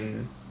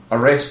been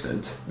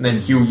arrested, then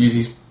he'll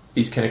use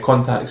his kind of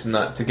contacts and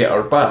that to get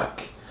her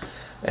back.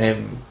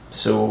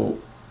 So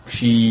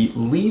she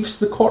leaves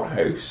the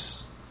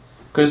courthouse,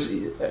 because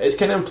it's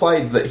kind of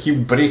implied that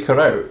he'll break her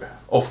out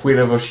of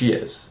wherever she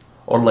is,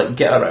 or like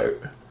get her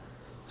out.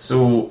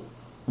 So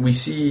we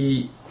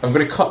see, I'm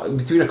going to cut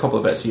between a couple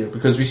of bits here,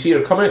 because we see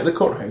her coming out of the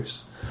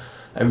courthouse,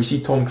 and we see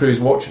Tom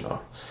Cruise watching her,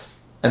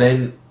 and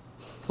then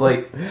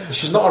like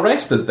she's not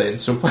arrested then,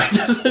 so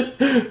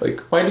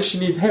why does she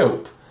need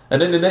help?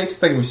 And then the next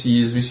thing we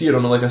see her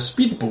on like a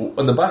speedboat,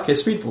 on the back of a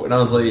speedboat, and I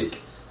was like,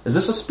 is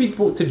this a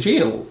speedboat to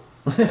jail?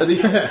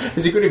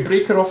 Is he going to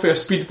break her off of a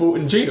speedboat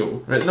in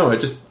jail? Right? No,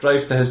 it just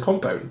drives to his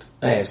compound.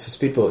 Hey, it's a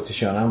speedboat to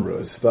Sean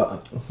Ambrose,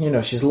 but,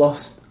 she's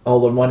lost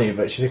all her money,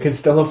 but she can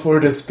still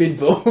afford a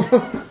speedboat.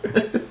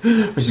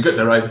 But she's got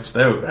to arrive in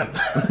style, man.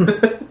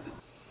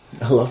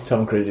 I love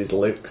Tom Cruise's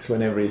looks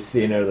whenever he's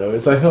seen her, though.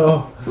 It's like,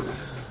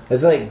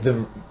 it's like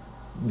the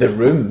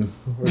Room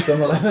or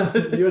something like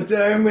that. You're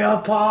tearing me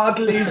apart,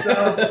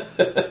 Lisa.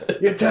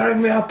 You're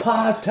tearing me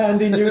apart,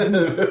 Tandy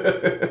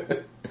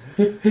Newton.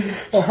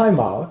 Oh, hi,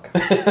 Mark.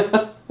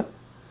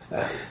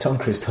 Tom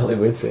Cruise totally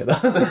would say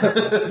that.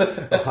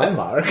 Oh, hi,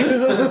 Mark.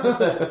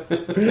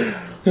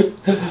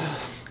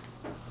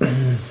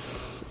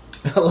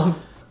 I love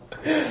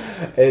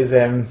is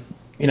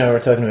we're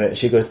talking about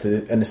she goes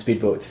in the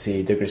speedboat to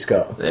see Dougray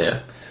Scott. Yeah.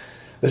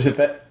 There's a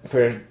bit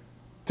where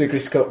Dougray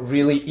Scott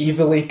really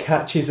evilly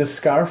catches a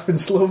scarf in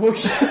slow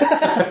motion.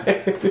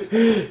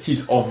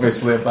 He's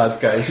obviously a bad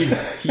guy.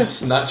 He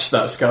snatched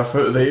that scarf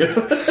out of the air.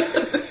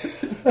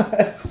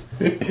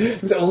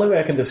 It's the only way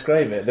I can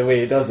describe it. The way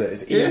he does it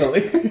is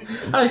evilly.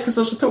 Aye, because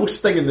there's a total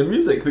sting in the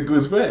music that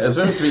goes with it as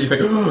well. To make you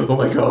think, oh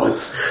my god,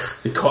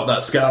 he caught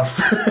that scarf.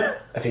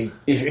 If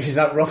he's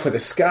not rough with a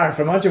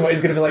scarf, imagine what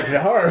he's going to be like to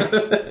her.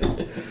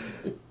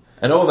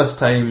 And all this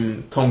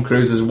time, Tom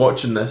Cruise is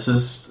watching this,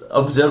 is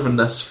observing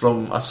this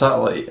from a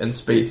satellite in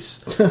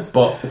space.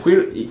 But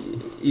where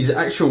his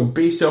actual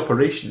base of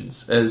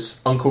operations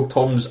is Uncle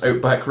Tom's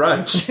Outback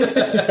Ranch.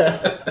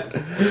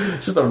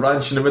 Just a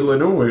ranch in the middle of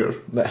nowhere.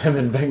 But him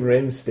and Ving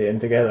Rhames staying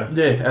together.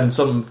 Yeah, and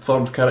some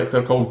third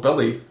character called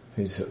Billy.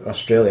 Who's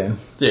Australian.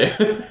 Yeah,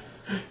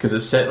 because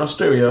it's set in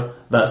Australia,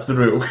 that's the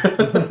rule.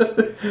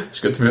 There's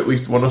got to be at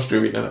least one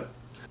Australian in it.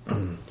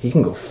 He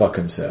can go fuck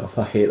himself.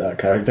 I hate that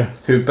character.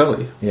 Who,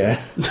 Billy?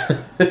 Yeah.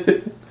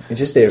 He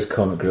just airs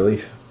comic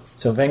relief.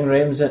 So Ving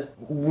Rhames, a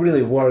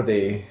really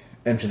worthy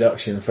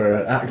introduction for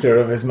an actor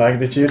of his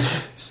magnitude.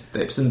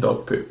 Steps in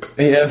dog poop.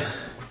 Yeah.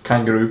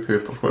 Kangaroo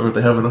poop, or whatever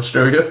they have in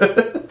Australia.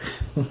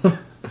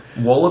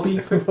 Wallaby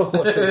poop.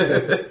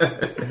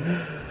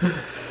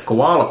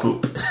 Koala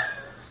poop.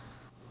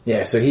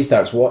 Yeah, so he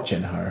starts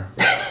watching her.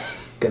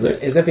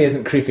 As if he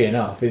isn't creepy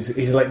enough.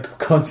 He's like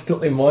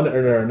constantly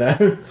monitoring her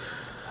now.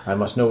 I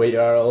must know where you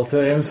are at all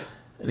times.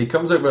 And he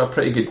comes out with a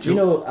pretty good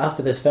joke.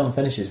 After this film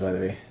finishes, by the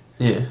way,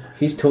 yeah,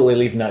 he's totally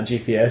leaving that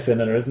GPS in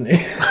her, isn't he?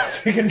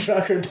 So he can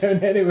track her down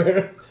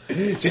anywhere.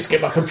 Just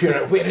get my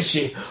computer. Where is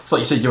she? I thought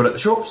you said you were at the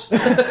shops.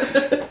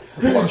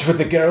 Lunch with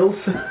the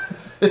girls.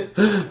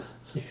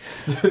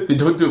 They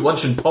don't do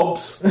lunch in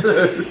pubs.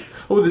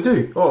 Oh, they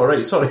do? Oh,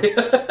 right, sorry.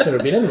 Never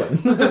been in one.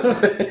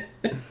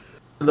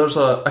 There's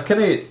a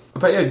kind of a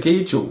bit of a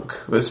gay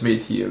joke that's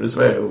made here as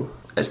well.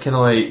 It's kind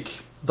of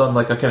like done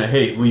like a kind of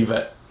hey, leave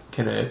it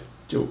kind of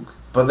joke.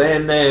 But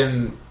then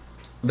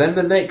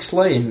the next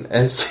line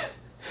is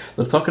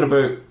they're talking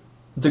about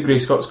Dougray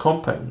Scott's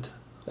compound,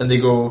 and they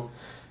go,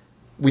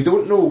 "We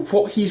don't know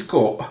what he's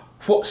got,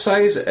 what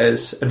size it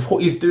is, and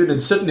what he's doing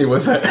in Sydney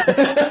with it."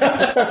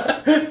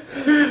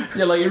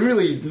 You're like, you're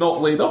really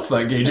not laid off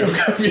that gay joke,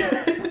 have you?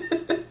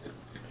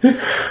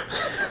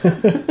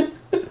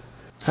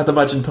 I'd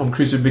imagine Tom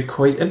Cruise would be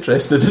quite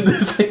interested in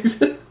these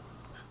things.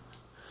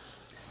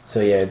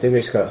 So yeah,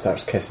 Dougray Scott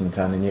starts kissing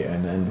Thandie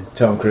Newton, and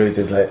Tom Cruise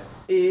is like,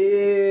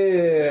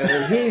 ew,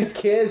 he's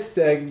kissed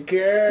a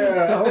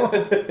girl.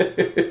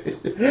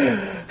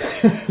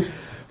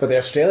 But the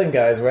Australian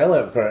guy is well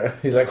up for it.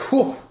 He's like,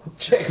 whoa,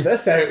 check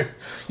this out.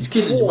 He's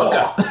kissing your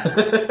mugger.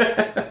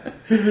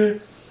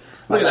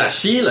 Look at that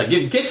Sheila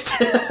getting kissed.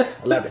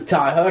 I'll have to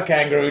tie her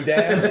kangaroo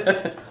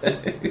down.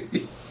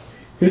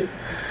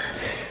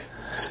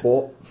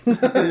 Sport.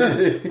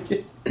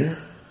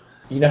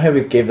 You know how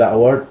we gave that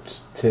award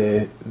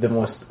to the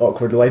most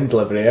awkward line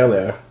delivery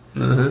earlier?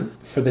 Mm-hmm.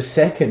 For the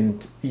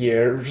second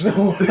year's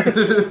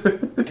awards,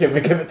 can we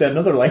give it to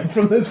another line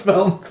from this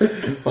film?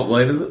 What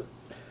line is it?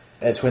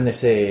 It's when they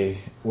say,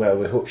 well,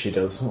 we hope she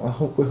does.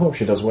 We hope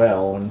she does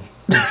well, and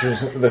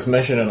this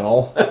mission and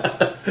all.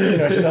 She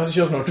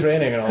does no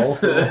training and all,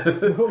 so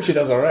we hope she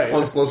does alright.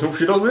 Let's hope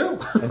she does well.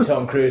 And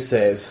Tom Cruise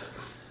says,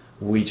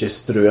 we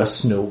just threw a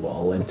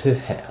snowball into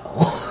hell.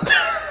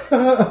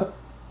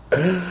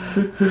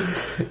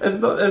 Is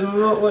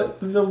not like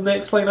the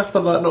next line after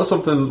that not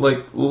something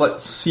like,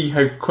 let's see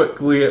how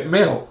quickly it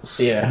melts?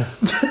 Yeah.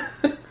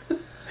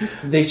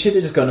 They should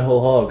have just gone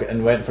whole hog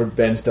and went for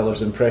Ben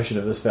Stiller's impression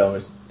of this film.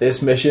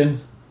 This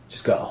mission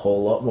just got a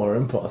whole lot more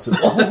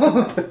impossible.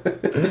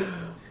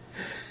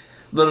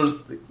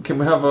 Can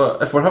we have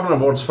if we're having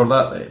awards for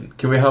that then,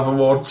 can we have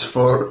awards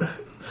for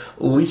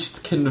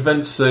least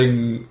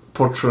convincing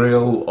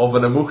portrayal of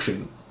an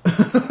emotion?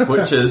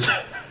 Which is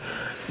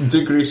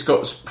Dougray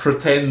Scott's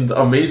pretend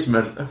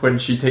amazement when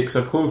she takes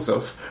her clothes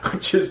off,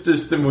 which is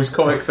just the most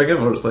comic thing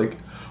ever. It's like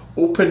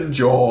open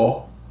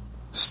jaw,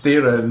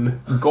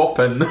 staring,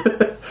 gawping,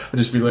 and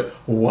just be like,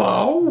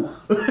 wow.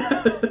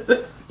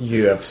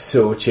 You have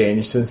so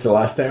changed since the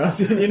last time I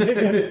seen you,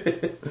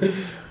 Nick.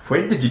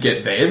 When did you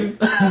get them?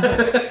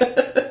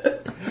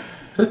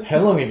 How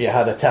long have you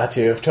had a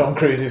tattoo of Tom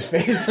Cruise's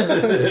face? I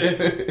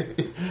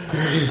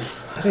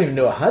didn't even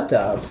know I had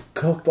that.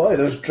 God, boy,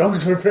 those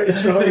drugs were pretty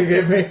strong you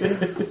gave me.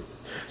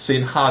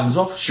 Saying hands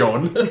off,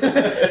 Sean.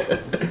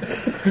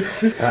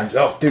 Hands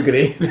off,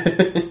 Dougherty.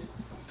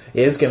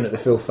 He is giving it the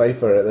full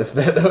Pfeiffer at this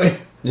bit, though.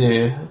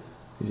 Yeah.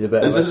 He's a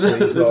bit This of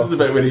a is the sleazeball.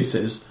 bit where he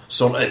says,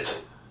 sorted.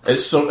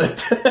 It's sorted.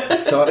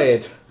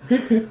 Sorted.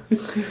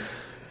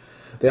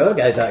 The other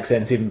guy's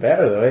accent's even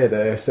better, though, eh?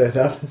 The South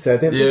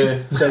African, Yeah.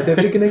 South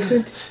African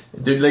accent.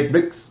 Do you like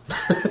mix?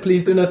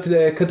 Please do not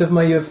cut off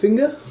my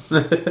finger.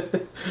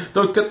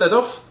 Don't cut that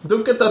off.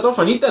 Don't cut that off.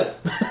 I need that.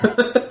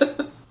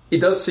 He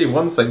does say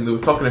one thing, though,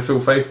 talking to Phil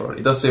Pfeiffer,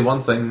 he does say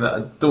one thing that I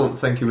don't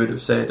think he would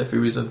have said if he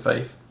was in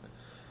Fife.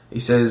 He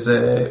says,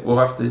 we'll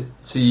have to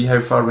see how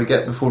far we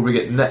get before we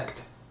get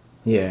nicked.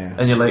 Yeah.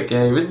 And you're like,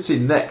 yeah, he wouldn't say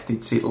nicked,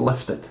 he'd say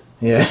lifted.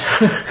 Yeah.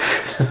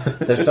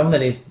 There's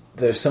someone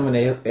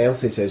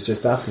else he says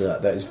just after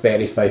that is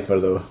very Pfeiffer,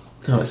 though.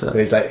 Oh, what's Where that?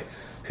 he's like,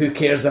 who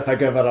cares if I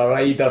give her a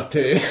ride or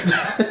two?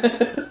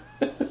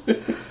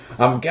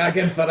 I'm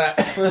gagging for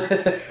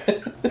it.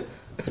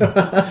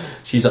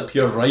 She's a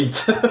pure ride.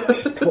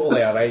 She's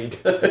totally a ride.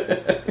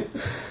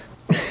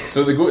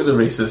 So they go to the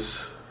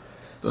races,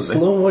 don't they?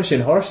 Slow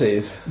motion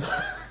horses.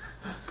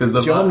 Because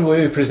they're John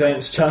Woo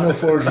presents Channel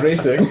 4's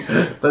racing.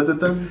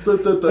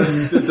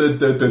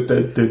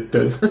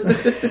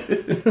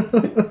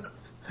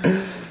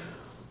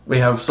 We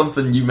have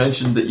something you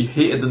mentioned that you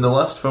hated in the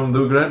last film,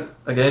 though, Grant.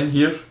 Again,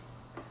 here.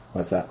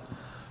 What's that?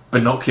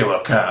 Binocular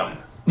cam.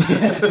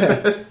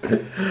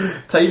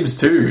 Times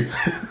 2.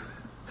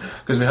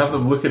 Because we have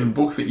them looking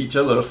both at each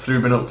other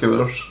through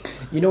binoculars.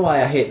 You know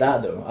why I hate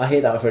that, though? I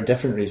hate that for a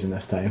different reason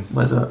this time.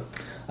 Why's that?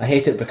 I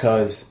hate it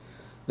because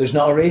there's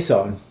not a race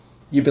on.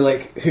 You'd be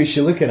like, who's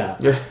she looking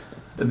at? Yeah.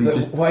 And they Like,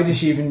 just... why does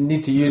she even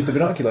need to use the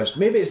binoculars?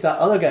 Maybe it's that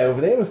other guy over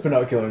there with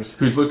binoculars.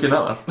 Who's looking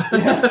at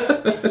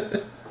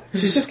her?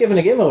 She's just giving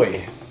a game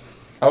away.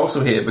 I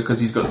also hate it because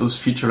he's got those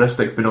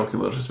futuristic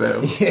binoculars as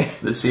well. Yeah.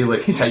 That say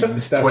like He's got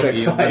times Star Trek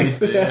 20 5.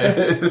 underneath it.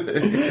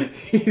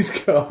 Yeah. He's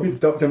got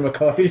Dr.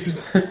 McCoy's.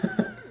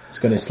 It's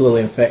going to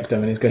slowly infect him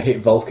and he's going to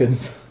hate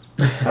Vulcans.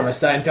 I'm a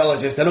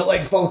Scientologist, I don't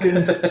like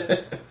Vulcans.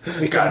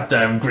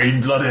 Goddamn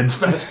green-blooded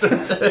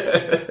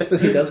bastard. Because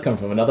he does come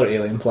from another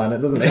alien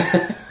planet, doesn't he?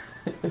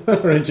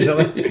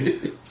 Originally.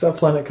 What's that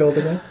planet called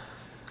again?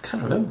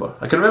 Can't remember.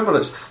 I can remember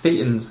it's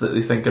Thetans that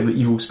they think are the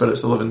evil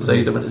spirits that live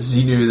inside him, and it's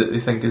Xenu that they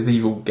think is the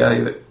evil guy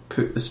that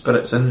put the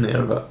spirits in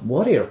there. But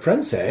Warrior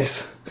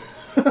Princess?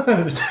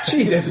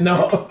 She did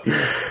not.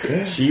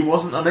 she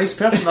wasn't a nice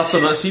person after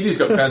that series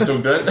got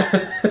cancelled, right?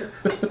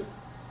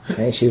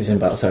 Hey, she was in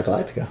Battlestar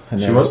Galactica. And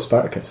She there was?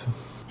 Spartacus.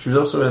 She was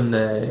also in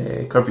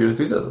Curb Your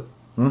Enthusiasm.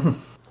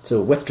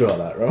 So withdraw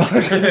that remark.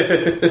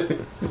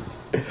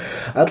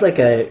 I'd like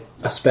a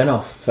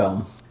spin-off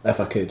film, if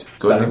I could, Go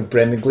on starring then.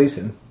 Brendan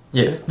Gleeson.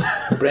 Yeah.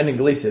 Brendan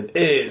Gleeson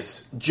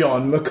is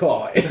John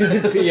McCoy,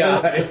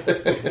 PI.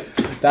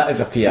 That is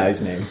a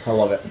PI's name. I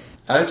love it.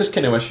 I just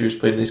kind of wish he was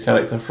playing his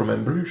character from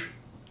In Bruges.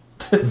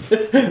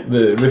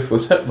 The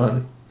ruthless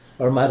hitman.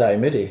 Or Mad Eye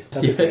Moody.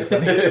 That'd be pretty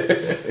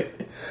funny.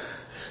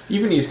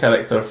 Even his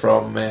character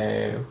from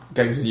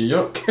Gangs of New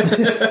York.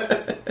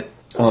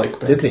 I like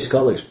Ben. Dougherty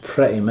Scott looks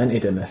pretty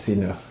minted in this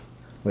scene, though.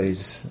 With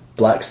his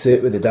black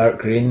suit with the dark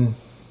green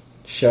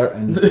shirt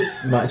and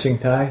matching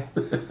tie.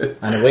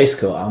 And a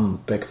waistcoat. I'm a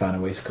big fan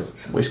of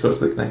waistcoats.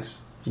 Waistcoats look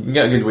nice. You can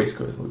get a good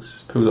waistcoat.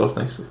 It pulls off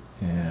nicely.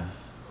 Yeah.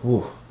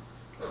 Ooh.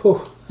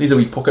 Whew. Needs a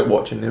wee pocket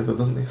watch in there, though,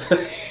 doesn't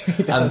he?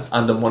 He does.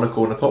 And a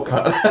Monaco and a top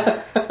hat.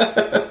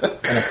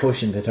 And a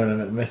potion to turn him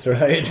into Mr.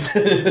 Hyde.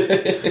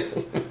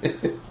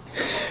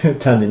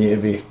 Tending you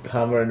to be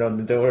hammering on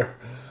the door.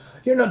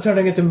 You're not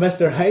turning into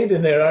Mr. Hyde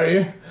in there, are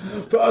you?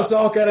 Put a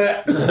sock in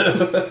it!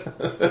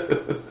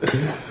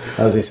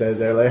 As he says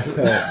earlier.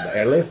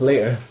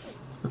 Later.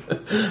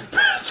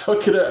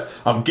 Suck it.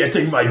 I'm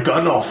getting my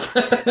gun off.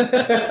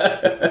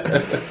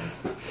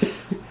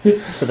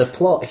 So the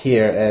plot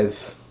here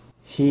is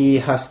he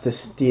has to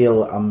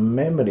steal a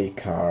memory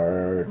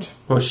card.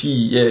 Well,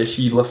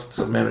 she lifts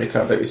a memory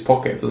card out of his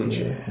pocket, doesn't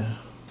she? Yeah.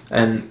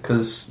 And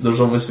because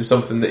there's obviously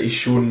something that he's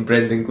shown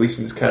Brendan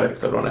Gleeson's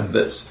character on it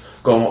that's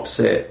got him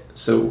upset.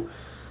 So,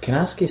 Can I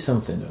ask you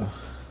something though?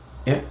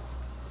 yeah.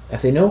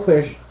 If they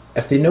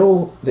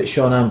know that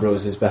Sean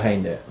Ambrose is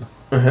behind it,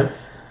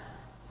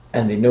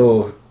 and they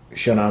know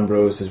Sean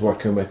Ambrose is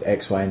working with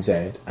X, Y, and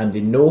Z, and they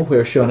know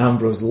where Sean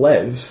Ambrose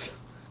lives,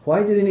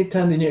 why do they need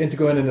Tandy Newton to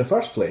go in the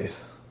first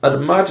place? I'd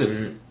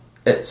imagine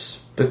it's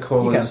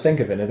because... You can't think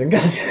of anything,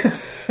 can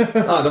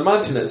you? I'd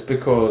imagine it's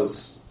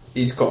because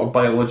he's got a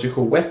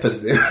biological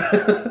weapon there.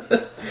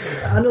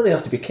 I know they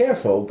have to be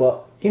careful,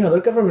 but, they're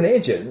government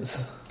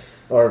agents.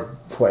 Or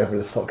whatever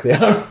the fuck they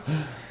are.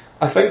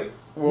 I think...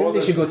 Maybe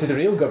they should go to the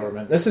real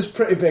government. This is a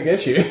pretty big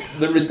issue.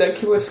 The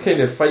ridiculous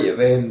kind of fight at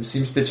the end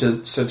seems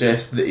to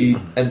suggest that he...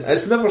 And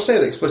it's never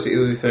said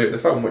explicitly throughout the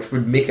film, which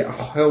would make it a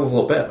hell of a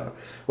lot better,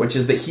 which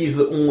is that he's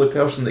the only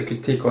person that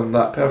could take on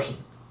that person.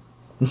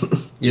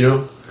 You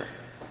know?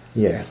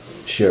 Yeah,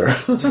 sure.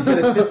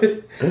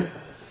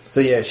 So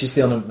yeah, she's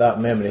stealing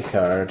that memory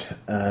card,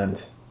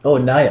 and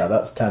Naya,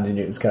 that's Tandy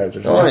Newton's character.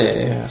 Right? Oh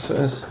yeah, so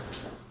it is.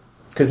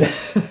 Because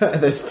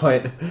at this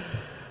point,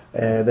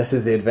 this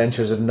is the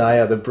adventures of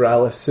Naya, the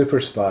braless super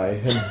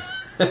spy,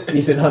 and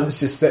Ethan Hunt's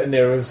just sitting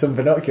there with some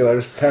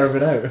binoculars,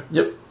 perving out.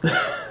 Yep.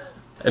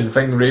 And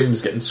Ving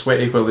Rhames getting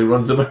sweaty while he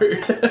runs about.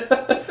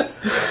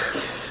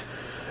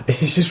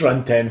 He's just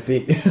run 10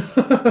 feet.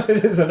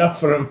 It is enough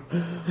for him.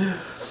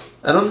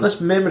 And on this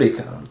memory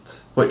card,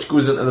 which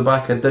goes into the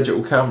back of a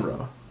digital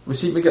camera, we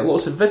seem to get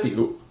lots of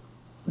video.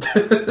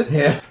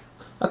 Yeah.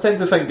 I tend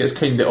to think it's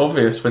kind of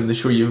obvious when they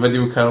show you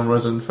video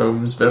cameras in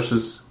films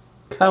versus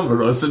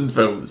cameras in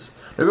films.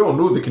 Now, we all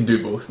know they can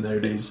do both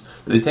nowadays,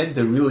 but they tend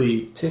to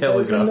really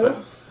 2000 telegraph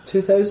though?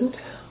 2000? Do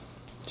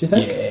you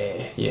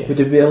think? Yeah. Would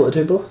they be able to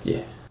do both?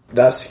 Yeah.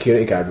 That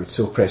security guard would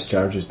so press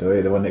charges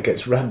though, the one that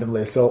gets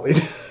randomly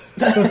assaulted.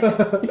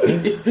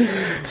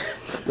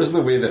 There's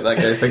no way that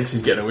guy thinks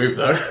he's getting away with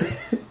that.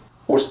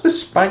 What's the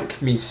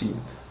spank me scene?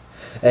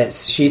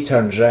 It's she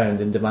turns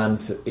round and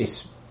demands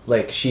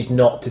she's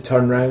not to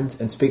turn round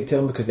and speak to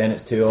him because then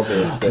it's too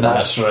obvious.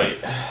 That's right.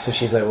 So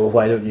she's like, well,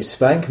 why don't you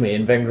spank me?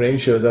 And Ving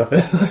Rhames shows up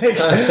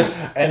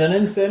in an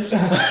instant.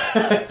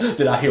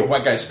 Did I hear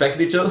one guy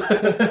spanking each other?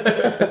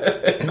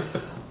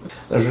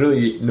 There's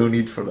really no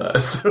need for that.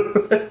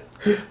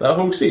 That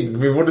whole scene, I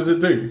mean, what does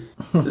it do?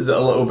 Is it a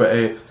little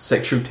bit of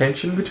sexual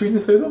tension between the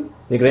two of them?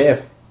 It'd be great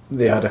if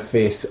they had a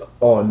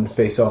face-on,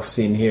 face-off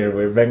scene here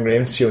where Ving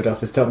Rhames showed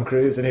off as Tom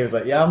Cruise and he was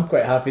like, yeah, I'm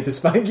quite happy to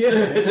spank you.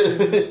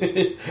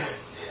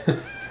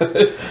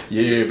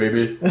 Yeah,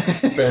 baby.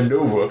 Bend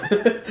over.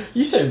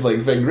 You sound like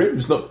Ving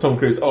Rhames, not Tom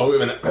Cruise. Oh,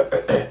 wait a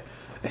minute.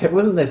 It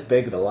wasn't this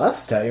big the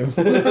last time.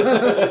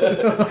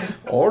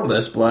 Or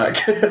this black.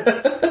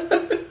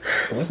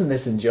 It wasn't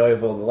this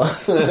enjoyable the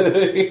last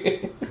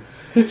time.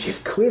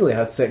 You've clearly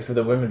had sex with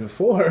a woman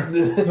before.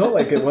 Not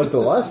like it was the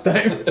last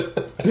time.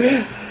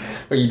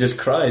 Or you just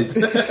cried.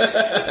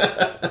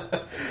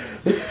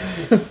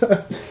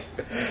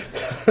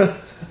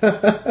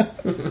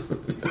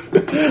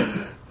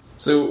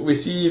 So we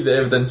see the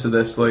evidence of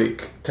this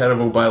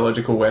terrible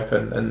biological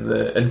weapon and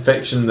the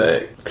infection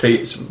that it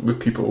creates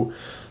with people.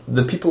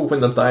 The people,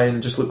 when they're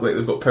dying, just look like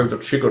they've got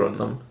powdered sugar on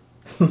them.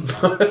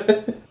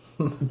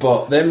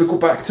 But then we go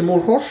back to more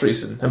horse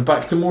racing and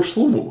back to more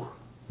slow-mo.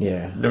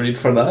 Yeah. No need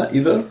for that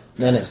either.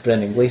 Then it's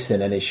Brendan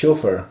Gleeson and his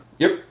chauffeur.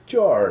 Yep.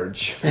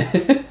 George.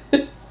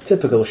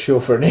 Typical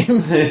chauffeur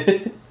name.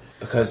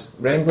 Because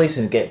Brendan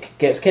Gleeson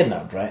gets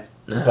kidnapped, right?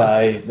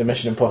 By the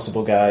Mission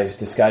Impossible guys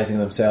disguising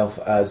themselves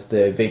as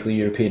the vaguely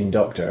European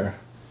doctor.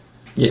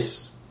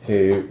 Yes.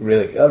 Who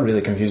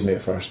really confused me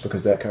at first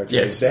because that character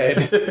is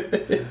dead.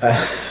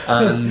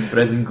 And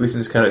Brendan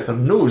Gleeson's character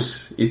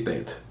knows he's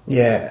dead.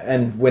 Yeah,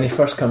 and when he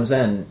first comes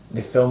in,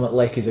 they film it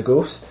like he's a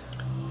ghost.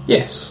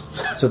 Yes.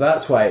 So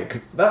that's why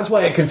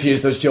it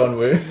confused us, John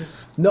Woo.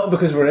 Not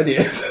because we're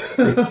idiots.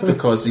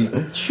 Because he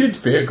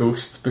should be a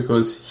ghost,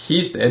 because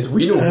he's dead,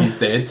 we know he's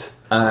dead,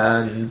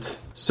 and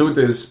so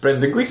does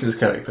Brendan Gleeson's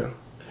character.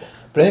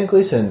 Brendan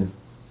Gleeson,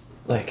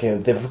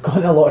 they've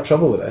gotten in a lot of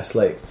trouble with this.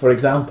 For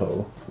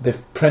example,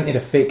 they've printed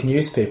a fake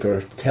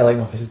newspaper telling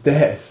of his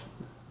death.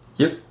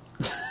 Yep.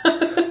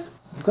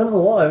 They've got a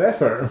lot of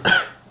effort.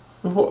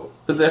 What?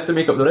 Did they have to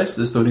make up the rest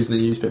of the stories in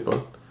the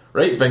newspaper?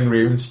 Right, Ving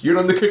Rhames, you're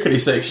on the cookery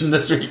section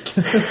this week.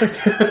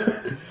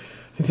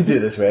 They do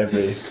this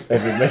with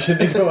every mission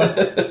they go on.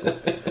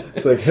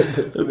 It's like they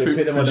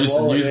put them on the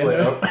wall.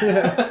 Newsletter.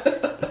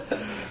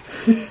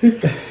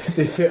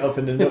 They put it up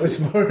in the notice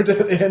board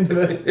at the end of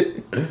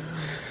it.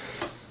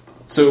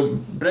 So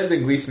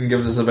Brendan Gleeson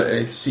gives us a bit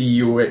of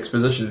CEO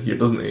exposition here,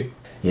 doesn't he?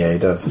 Yeah, he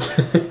does.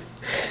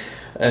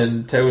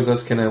 And tells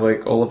us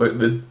all about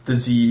the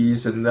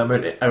disease and the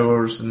amount of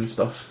hours and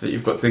stuff that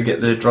you've got to get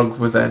the drug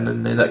within,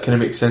 and then that kind of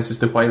makes sense as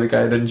to why the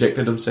guy had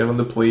injected himself on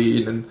the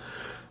plane, and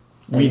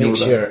we know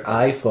that. Your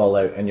eye fall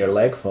out and your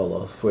leg fall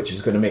off, which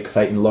is going to make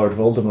fighting Lord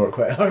Voldemort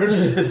quite hard.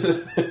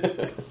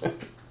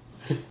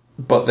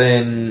 But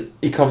then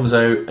he comes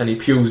out and he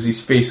peels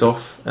his face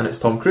off, and it's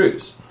Tom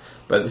Cruise.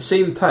 But at the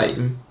same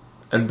time,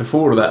 and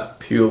before that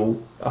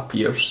peel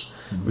appears,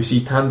 we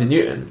see Tandy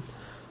Newton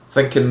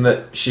thinking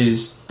that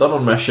she's done her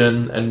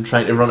mission and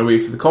trying to run away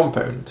from the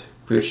compound,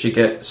 where she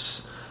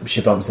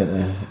bumped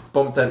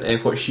into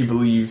what she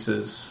believes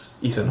is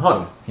Ethan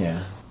Hunt.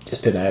 Yeah,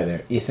 just putting it out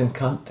there, Ethan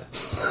cunt.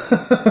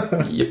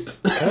 Yep.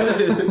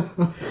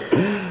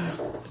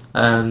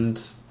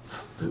 And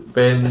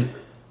then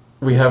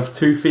we have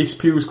two face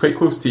peels quite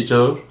close to each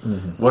other.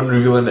 Mm-hmm. One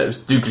revealing that it was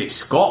Dougray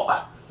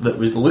Scott that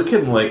was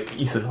looking like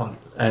Ethan Hunt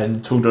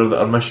and told her that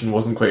her mission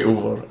wasn't quite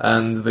over,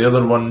 and the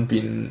other one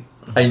being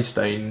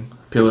Einstein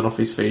peeling off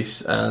his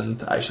face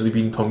and actually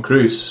being Tom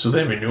Cruise. So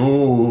then we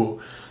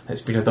know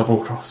it's been a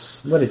double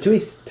cross. What a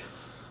twist.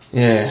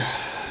 Yeah.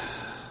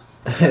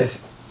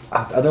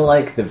 I don't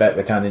like the bit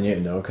with Tandy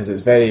Newton though, because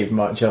it's very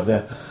much of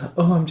the,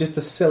 I'm just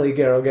a silly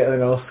girl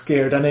getting all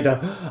scared, I need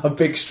a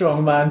big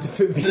strong man to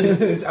put me in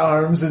his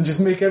arms and just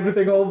make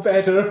everything all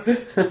better.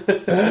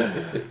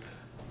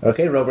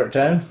 Okay, Robert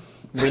Town,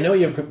 We know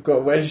you've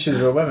got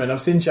issues with women.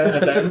 I've seen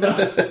Chinatown.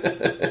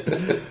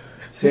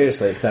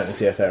 Seriously, it's time to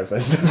see a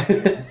therapist.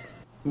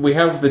 We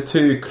have the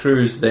two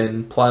crews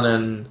then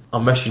planning a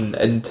mission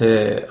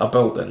into a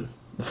building,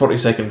 the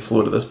 42nd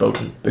floor of this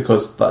building,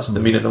 because that's the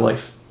meaning of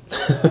life.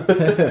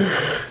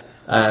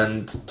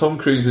 And Tom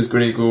Cruise is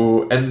going to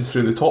go in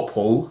through the top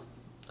hole,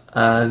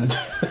 and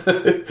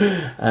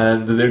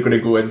and they're going to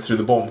go in through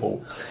the bomb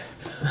hole.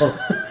 Well,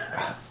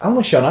 I'm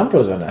with Sean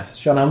Ambrose on this.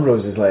 Sean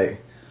Ambrose is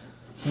like,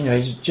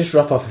 you just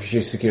rip off a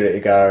few security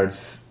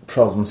guards,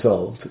 problem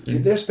solved.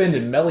 They're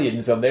spending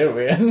millions on their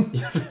way in.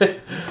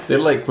 They're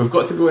like, we've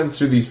got to go in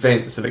through these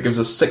vents, and it gives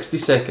us 60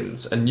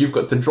 seconds, and you've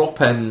got to drop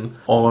in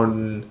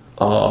on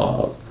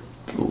a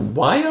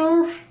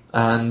wire,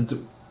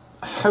 and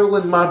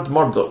Howling Mad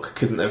Murdoch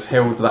couldn't have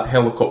held that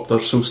helicopter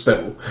so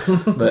still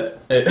that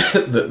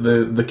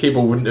the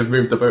cable wouldn't have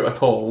moved about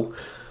at all.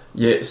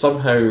 Yet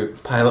somehow the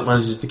pilot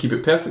manages to keep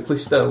it perfectly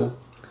still.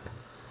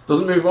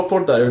 Doesn't move up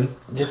or down.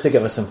 Just to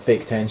give us some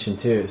fake tension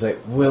too. It's like,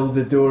 will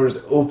the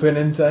doors open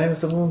in time?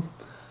 Someone,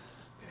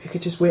 maybe you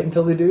could just wait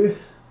until they do.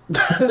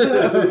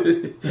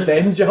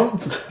 Then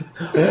jump.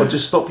 Or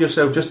just stop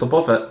yourself just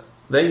above it,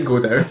 then go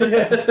down.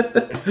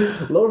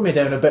 Lower me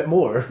down a bit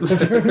more.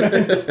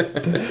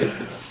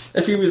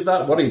 If he was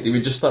that worried, he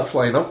would just start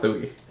flying up the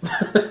way.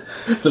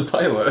 The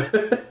pilot,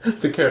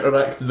 to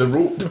counteract the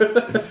rope.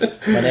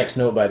 My next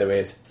note, by the way,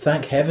 is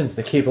thank heavens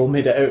the cable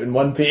made it out in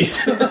one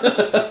piece.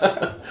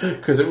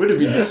 Because it would have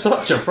been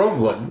such a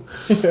problem.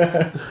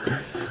 Yeah.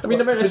 I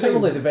mean,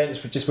 presumably the vents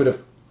just would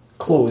have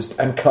closed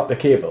and cut the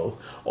cable.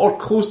 Or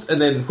closed,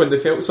 and then when they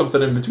felt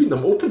something in between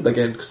them, opened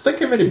again. Because think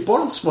how many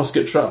birds must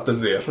get trapped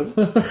in there.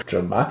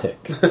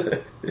 Dramatic.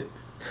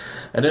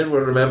 And then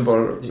we'll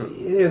remember...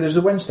 Yeah, there's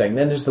the winch thing,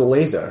 then there's the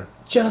laser.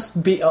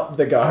 Just beat up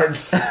the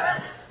guards.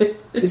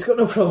 He's got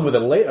no problem with it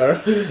later.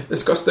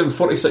 It's cost him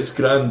 46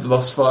 grand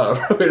thus far,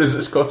 whereas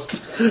it's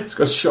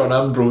cost Sean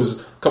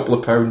Ambrose a couple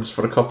of pounds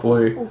for a couple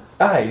of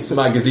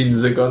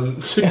magazines of gun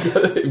bits.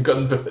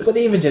 But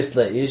they even just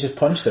you just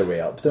punch their way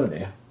up, don't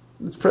you?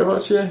 It's pretty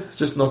much, yeah.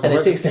 Just knock them out. And it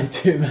out. takes them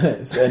 2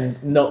 minutes,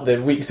 and not the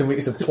weeks and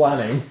weeks of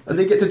planning. And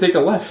they get to take a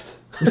lift.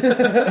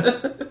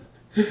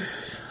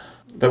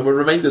 But we're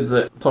reminded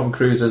that Tom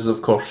Cruise is,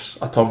 of course,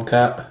 a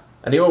tomcat,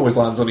 and he always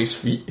lands on his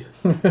feet,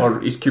 or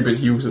his Cuban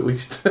heels at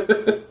least.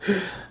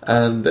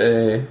 And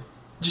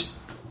just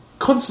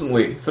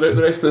constantly, throughout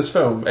the rest of this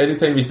film,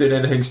 anytime he's doing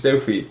anything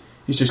stealthy,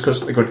 he's just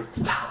constantly going...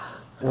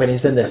 When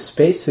he's in this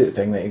spacesuit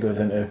thing that he goes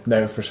into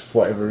now for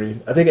whatever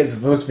reason. I think it's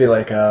supposed to be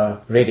like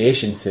a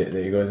radiation suit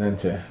that he goes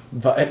into,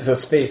 but it's a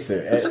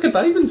spacesuit. It's like a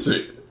diving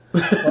suit.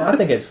 Well, I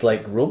think it's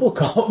like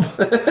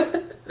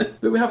RoboCop.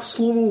 But we have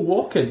slow-mo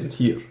walking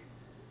here.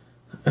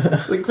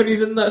 Like when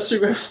he's in that suit,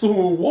 we have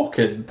slow-mo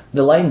walking.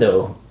 The line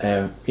though,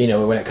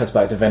 when it cuts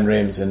back to Vin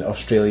Rames and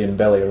Australian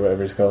Billy or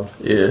whatever he's called,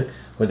 yeah,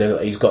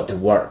 where he's got to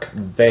work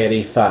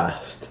very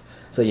fast.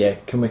 So yeah,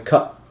 can we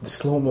cut the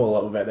slow-mo a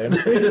little bit there?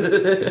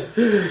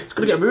 It's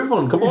going to get a move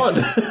on, come on.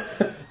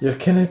 You're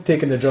kind of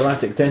taking the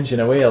dramatic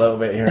tension away a little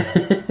bit here.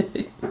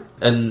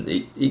 And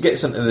he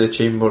gets into the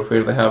chamber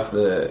where they have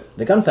the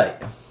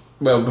gunfight.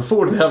 Well,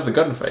 before they have the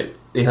gunfight,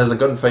 he has a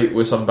gunfight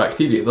with some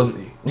bacteria, doesn't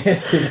he?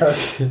 Yes, he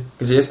does.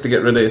 Because he has to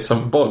get rid of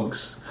some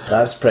bugs.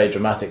 That's pretty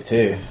dramatic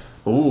too.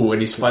 Oh, and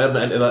he's firing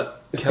it into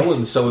that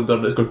killing cylinder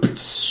and it's going...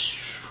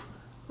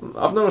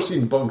 I've never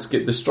seen bugs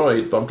get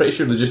destroyed, but I'm pretty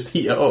sure they just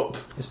heat it up.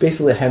 It's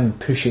basically him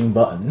pushing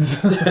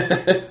buttons.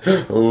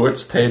 Oh,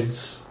 it's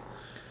tense.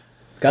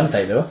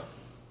 Gunfight though.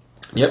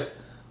 Yep.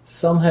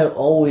 Somehow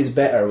always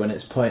better when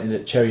it's pointed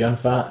at Chow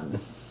Yun-Fat.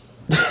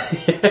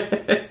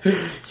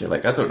 You're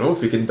like, I don't know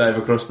if he can dive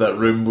across that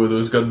room with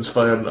those guns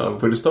firing at him.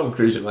 Whereas Tom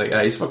Cruise, you're like,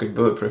 he's fucking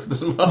bulletproof,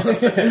 doesn't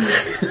matter.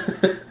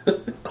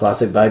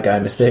 Classic bad guy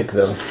mistake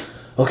though.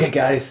 Okay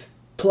guys,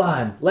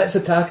 plan. Let's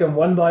attack him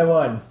one by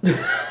one.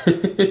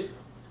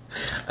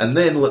 And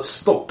then let's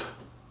stop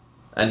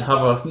and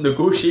have a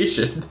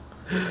negotiation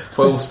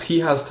whilst he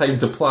has time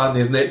to plan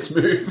his next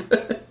move.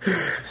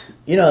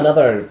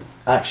 Another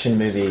action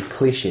movie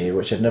cliche,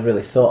 which I'd never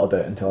really thought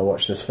about until I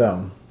watched this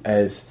film,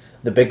 is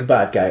the big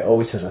bad guy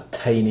always has a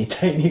tiny,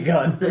 tiny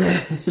gun.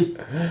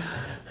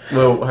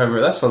 Well, how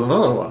about this for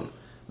another one?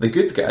 The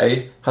good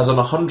guy has an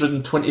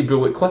 120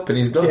 bullet clip in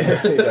his gun.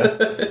 Yes, he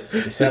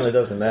certainly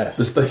does in this.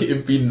 Despite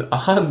it being a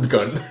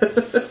handgun.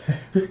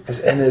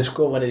 And it's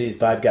got one of these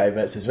bad guy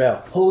bits as well.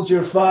 Hold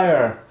your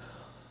fire.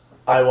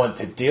 I want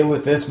to deal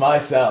with this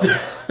myself.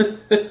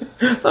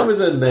 That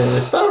was in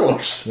Star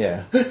Wars.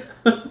 Yeah.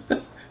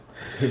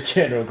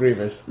 General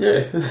Grievous.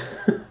 Yeah.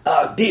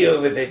 I'll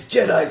deal with this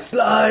Jedi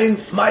slime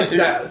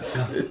myself.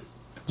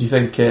 Do you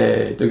think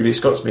Dougray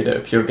Scott's made out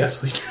of pure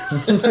gasoline?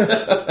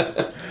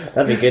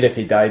 That'd be good if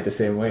he died the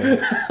same way.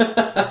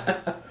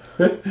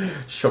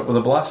 Shot with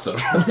a blaster.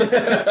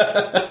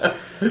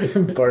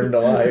 Burned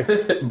alive.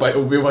 By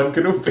Obi-Wan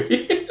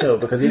Kenobi. No,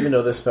 because even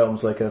though this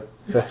film's like a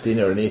 15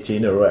 or an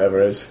 18 or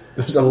whatever it is,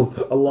 there's a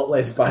lot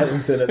less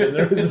violence in it than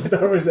there was in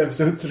Star Wars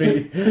Episode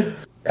 3.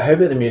 How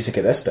about the music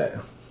at this bit?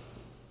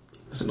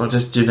 Is it not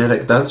just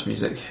generic dance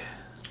music?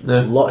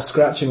 A lot of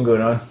scratching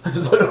going on.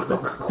 It's like,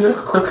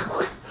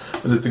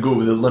 was it to go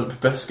with the Limp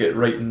Bizkit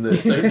writing the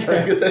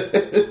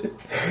soundtrack?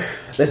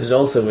 This is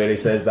also where he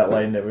says that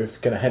line that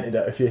we've kind of hinted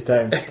at a few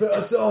times. Put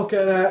a sock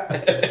in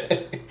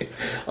it.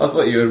 I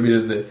thought you were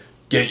meaning the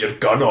 "get your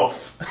gun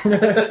off,"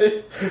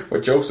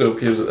 which also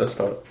appears at this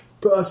part.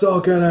 Put a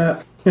sock in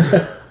it.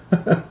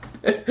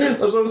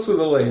 There's also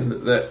the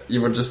line that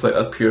you were just like,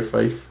 "That's pure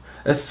Fife."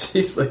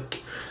 It's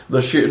like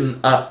they're shooting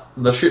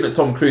at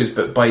Tom Cruise,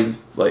 but by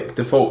like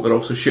default they're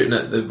also shooting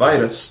at the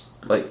virus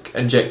like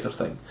injector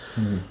thing,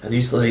 and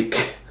he's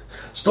like,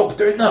 "Stop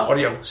doing that, or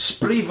you'll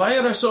spray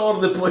virus all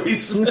over the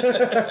place."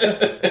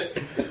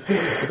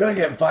 You're gonna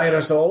get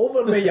virus all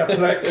over me, you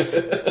pricks.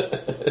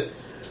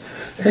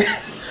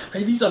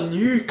 Hey, these are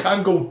new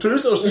Kangol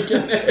trousers. You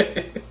can.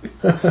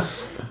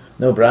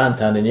 No brand,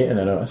 Tandy Newton,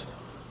 I noticed.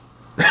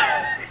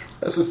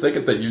 That's the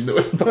second thing you've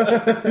noticed.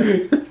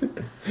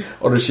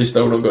 Or has she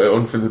still not got it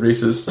on for the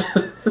races?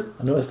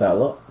 I noticed that a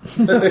lot.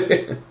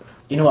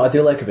 You know what I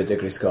do like about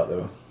Diggory Scott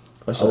though?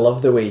 I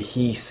love the way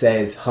he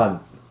says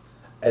hunt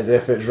as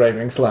if it's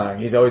rhyming slang.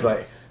 He's always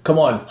like, "Come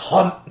on,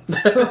 hunt."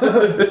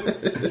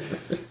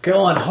 "Come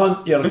on,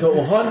 hunt, you're a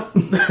total hunt."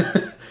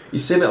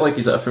 He's saying it like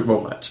he's at a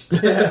football match.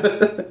 Yeah.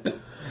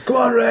 "Come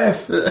on,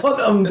 ref, hunt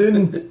him,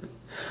 dude."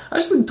 I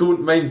actually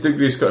don't mind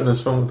Diggory Scott in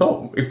this film at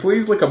all. He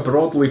plays like a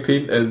broadly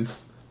painted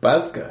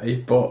bad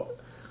guy, but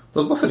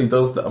there's nothing he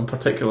does that I'm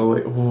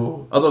particularly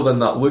other than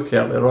that look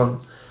earlier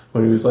on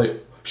when he was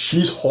like,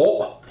 "She's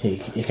hot." He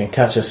can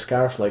catch a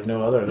scarf like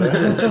no other.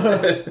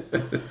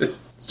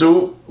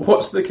 So,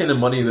 what's the kind of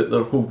money that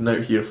they're holding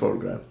out here for,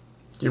 Grant?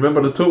 Do you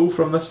remember the total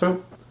from this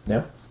film?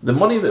 No. The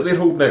money that they're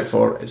holding out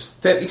for is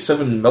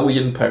 £37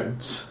 million.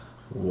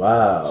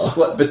 Wow.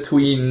 Split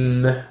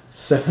between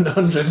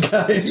 700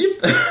 guys.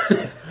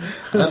 Yep.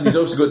 And he's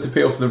also got to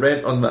pay off the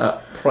rent on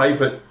that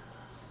private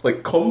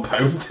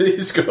compound that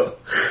he's got.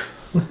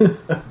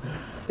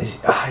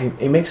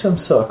 He makes some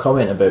sort of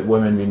comment about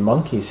women being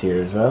monkeys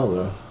here as well,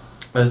 though.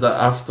 Is that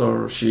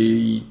after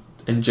she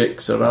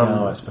injects her arm?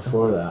 No, it's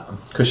before that.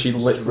 Because she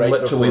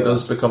literally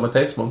does become a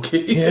test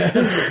monkey. Yeah.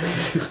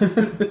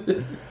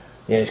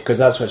 Yeah, because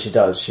that's what she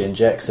does. She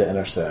injects it in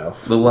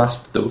herself. The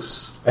last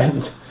dose.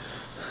 And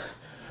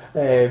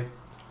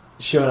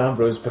Sean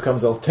Ambrose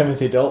becomes all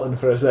Timothy Dalton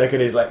for a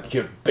second. He's like,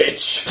 "You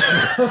bitch."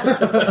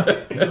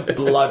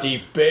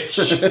 Bloody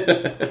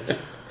bitch.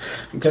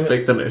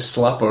 Expecting to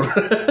slap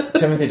her.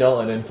 Timothy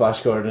Dalton in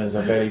Flash Gordon is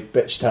a very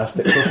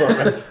bitch-tastic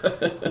performance.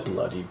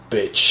 Bloody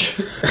bitch.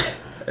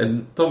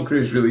 And Tom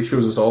Cruise really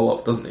shows us all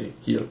up, doesn't he,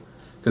 here?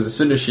 Because as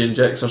soon as she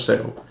injects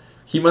herself,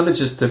 he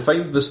manages to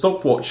find the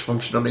stopwatch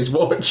function on his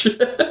watch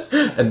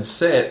and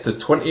set it to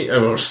 20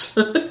 hours.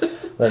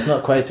 Well, it's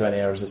not quite 20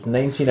 hours, it's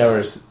 19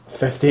 hours,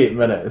 58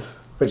 minutes,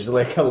 which is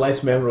like a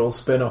less memorable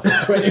spin-off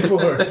of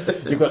 24.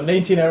 You've got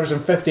 19 hours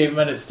and 58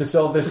 minutes to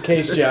solve this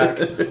case, Jack.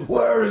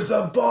 Where is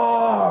the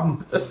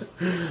bomb?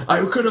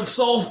 I could have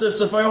solved this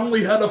if I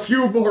only had a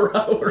few more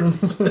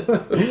hours.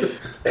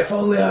 If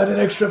only I had an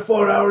extra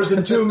 4 hours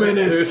and 2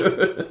 minutes.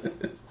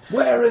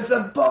 Where is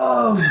the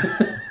bomb?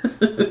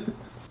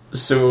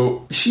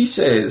 So she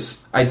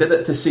says, "I did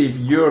it to save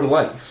your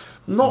life."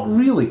 Not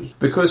really,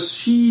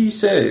 because he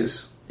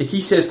says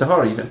to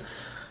her even,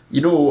 "You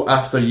know,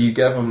 after you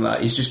give him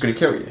that, he's just going to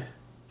kill you."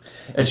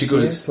 And she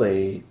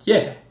Seriously? goes,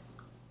 "Yeah."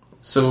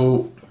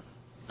 So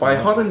by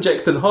her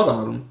injecting her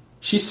arm,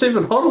 she's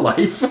saving her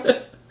life,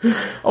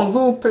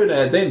 although putting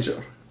it in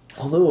danger.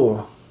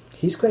 Although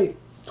he's quite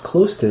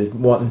close to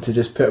wanting to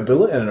just put a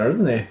bullet in her,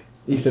 isn't he,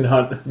 Ethan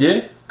Hunt?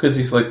 Yeah, because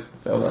he's like,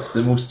 "Well, that's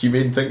the most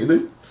humane thing to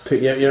do.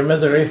 Put you out your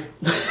misery,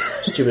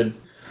 stupid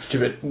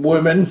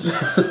woman."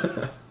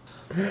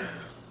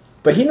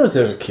 But he knows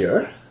there's a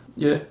cure.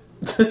 Yeah.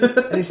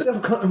 And he's still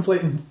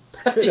contemplating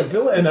putting a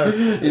bullet in her.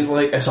 He's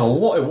like, "It's a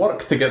lot of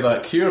work to get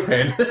that cure,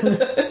 hen."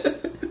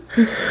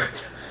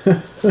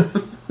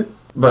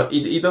 But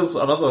he does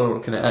another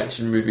kind of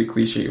action movie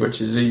cliche, which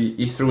is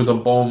he throws a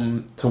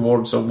bomb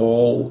towards a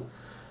wall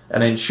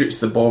and then shoots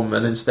the bomb,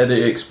 and instead of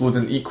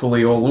exploding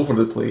equally all over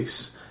the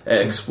place,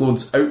 it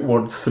explodes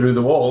outward through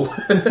the wall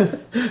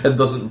and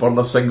doesn't burn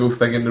a single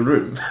thing in the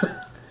room.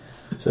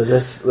 So is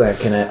this like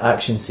kind of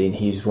action scene?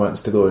 He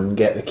wants to go and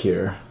get the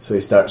cure, so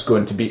he starts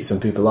going to beat some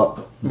people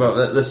up.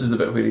 Well, this is the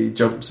bit where he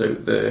jumps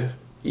out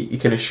he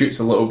kind of shoots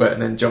a little bit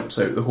and then jumps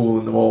out the hole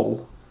in the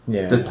wall.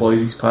 Yeah,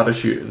 deploys his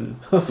parachute and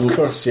of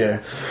course,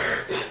 yeah.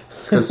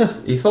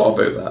 Because he thought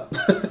about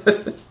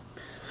that.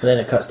 And then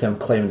it cuts to him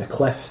climbing the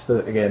cliffs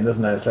again,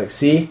 doesn't it? It's like,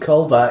 see,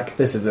 call back.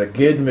 This is a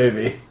good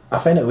movie. I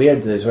find it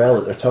weird as well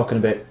that they're talking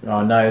about,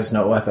 "Oh, Naya's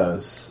not with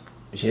us.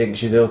 She thinks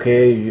she's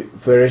okay.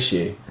 Where is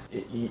she?"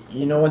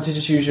 You don't want to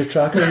just use your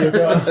tracker you've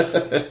got?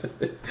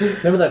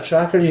 Remember that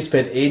tracker you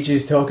spent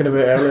ages talking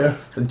about earlier?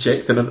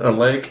 Injecting into her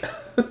leg.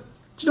 Do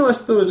you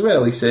notice though as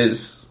well, he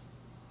says,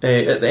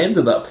 at the end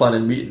of that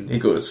planning meeting, he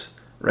goes,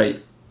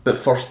 "Right, but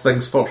first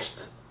things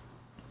first."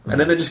 And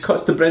then it just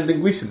cuts to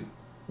Brendan Gleeson.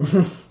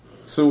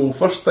 So,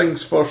 first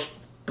things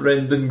first,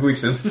 Brendan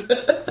Gleeson.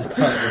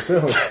 Apparently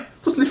so.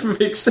 Doesn't even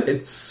make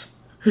sense.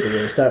 So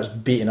he starts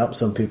beating up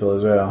some people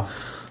as well.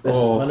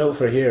 My note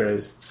for here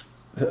is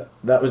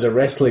that was a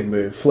wrestling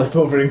move, flip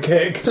over and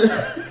kick.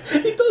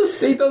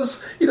 He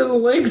does a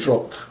leg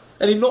drop,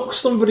 and he knocks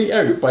somebody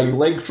out by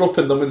leg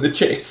dropping them in the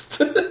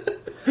chest.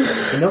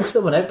 He knocks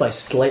someone out by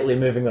slightly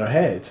moving their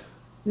head.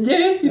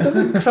 Yeah, he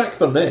doesn't crack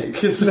their neck.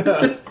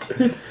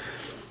 No.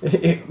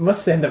 He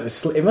must send them.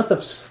 He must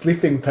have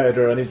sleeping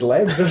powder on his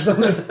legs or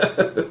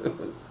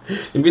something.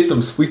 He made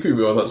them sleepy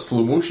with all that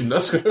slow motion.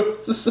 That's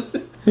gross.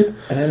 And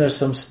then there's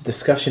some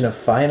discussion of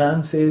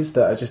finances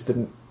that I just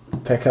didn't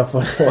pick up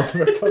on what they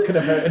were talking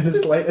about in the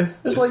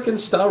slightest. It's like in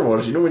Star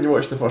Wars, you know, when you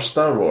watch the first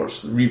Star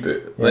Wars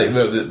reboot, Yeah.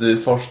 like the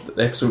first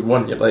episode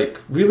 1, you're like,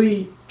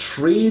 really?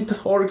 Trade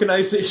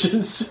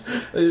organisations?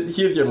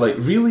 Here you're like,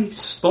 really?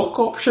 Stock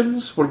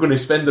options? We're going to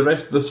spend the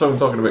rest of this film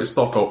talking about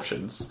stock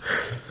options.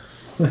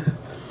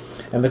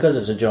 And because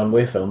it's a John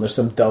Wayne film, there's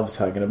some doves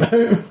hanging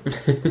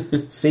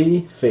about.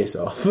 See? Face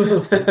Off.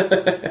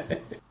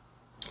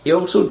 He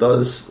also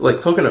does,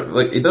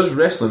 he does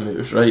wrestling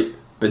moves, right?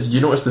 But did you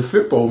notice the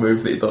football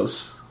move that he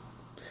does?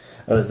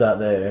 Oh, is that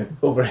the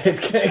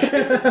overhead kick?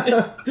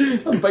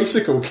 A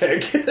bicycle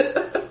kick.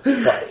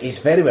 But he's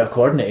very well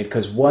coordinated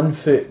because one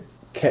foot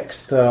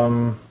kicks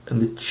them In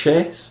the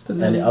chest,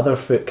 and and the other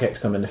foot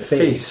kicks them in the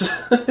face.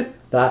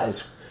 That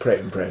is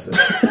pretty impressive.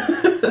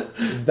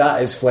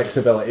 That is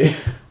flexibility.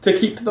 To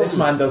keep them. This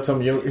man does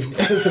some yoga.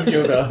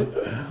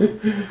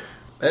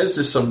 It's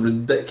just some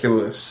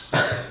ridiculous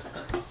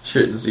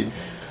shooting scene.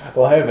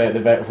 Well, how about the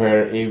bit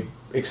where he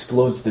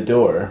explodes the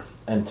door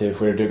into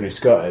where Dougray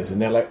Scott is, and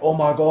they're like, "Oh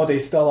my god,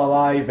 he's still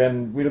alive,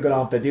 and we're going to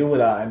have to deal with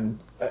that." And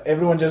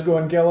everyone just go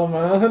and kill him.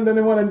 I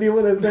didn't want to deal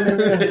with this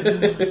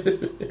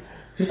anyway.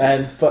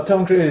 But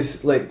Tom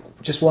Cruise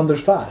just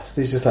wanders past.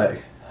 He's just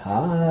like,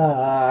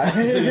 "Hi."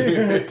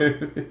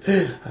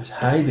 I was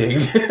hiding.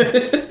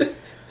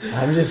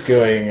 I'm just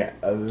going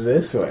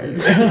this way.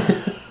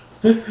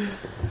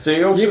 So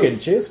he also, You can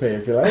chase me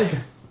if you like.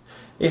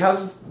 he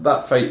has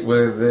that fight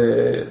with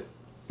the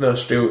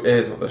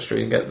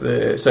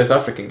South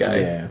African guy,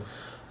 Yeah.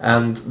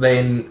 and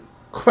then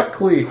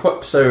quickly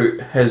whips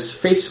out his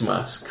face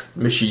mask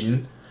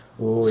machine,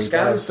 Oh, he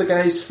scans does. the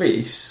guy's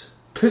face,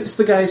 puts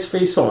the guy's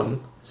face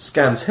on,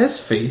 scans his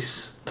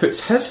face,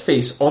 puts his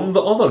face on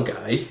the other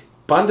guy,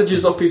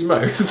 bandages up his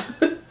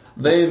mouth,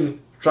 then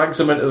drags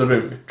him into the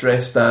room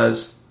dressed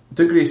as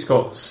Dougray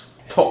Scott's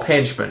top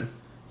henchman.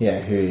 Yeah,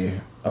 who he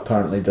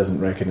apparently doesn't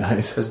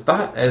recognise. Because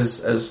that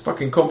is as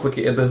fucking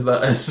complicated as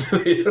that is.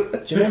 Do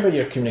you remember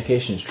your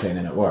communications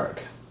training at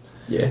work?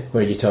 Yeah.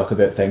 Where you talk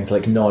about things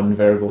like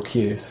non-verbal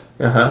cues?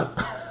 Uh-huh.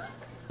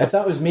 If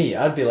that was me,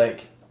 I'd be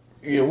like,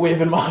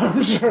 waving my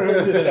arms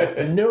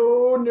around.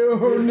 No,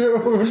 no,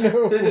 no,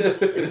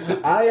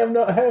 no. I am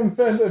not him.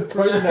 And then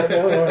pointing at the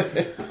other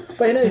one.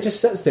 But he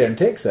just sits there and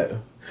takes it.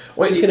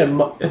 Wait, Just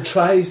kind of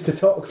tries to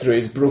talk through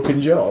his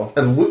broken jaw.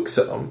 and looks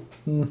at him.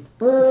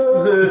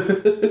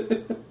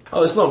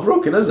 Oh, it's not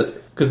broken, is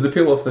it? Because they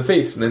peel off the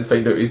face and then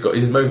find out he's got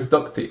his mouth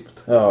duct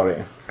taped. Oh,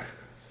 right.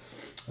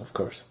 Of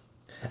course.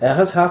 It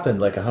has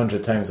happened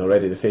 100 times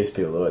already, the face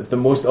peel, though. It's the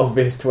most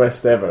obvious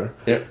twist ever.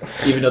 Yeah.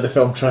 Even though the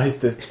film tries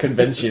to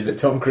convince you that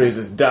Tom Cruise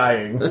is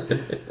dying.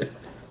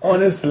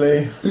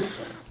 Honestly.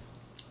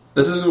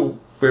 This is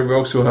where we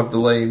also have the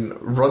line,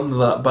 "Run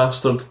that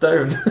bastard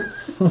down."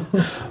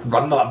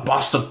 Run that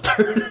bastard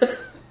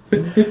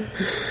down.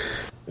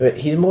 But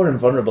he's more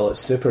invulnerable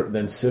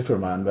than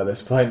Superman by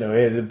this point,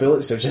 though. The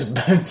bullets are just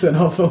bouncing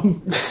off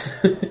him.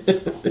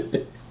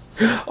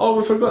 Oh,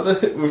 we forgot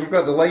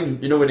the line.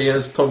 You know when he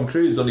has Tom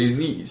Cruise on his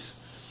knees,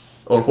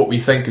 or what we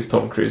think is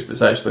Tom Cruise, but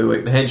it's actually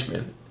the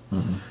henchman.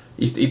 Mm-hmm.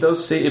 He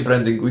does say to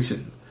Brendan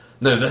Gleeson,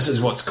 "Now this is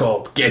what's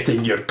called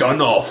getting your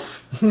gun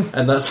off,"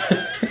 and that's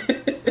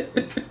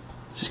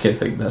just kind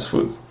of think that's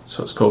what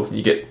it's called when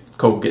you get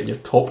called getting your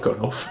top gun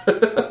off.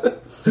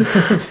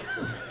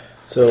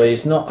 So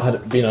he's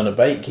not been on a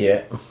bike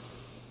yet.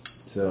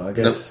 So I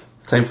guess...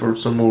 Nope. Time for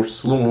some more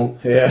slow-mo.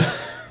 Yeah.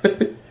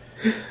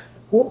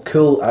 What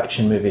cool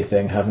action movie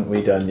thing haven't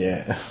we done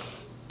yet?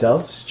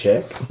 Doves?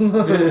 Check.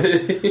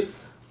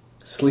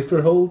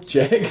 Sleeper hold?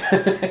 Check.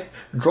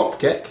 Drop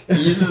kick.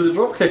 He uses a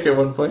drop kick at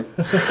one point.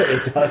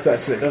 It does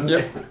actually, doesn't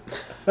Yep.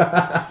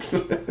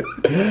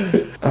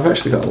 I've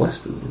actually got a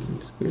list of them.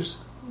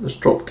 There's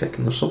drop kick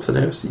and there's something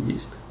else he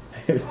used.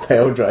 it?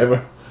 Pile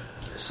driver.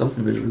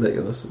 Something was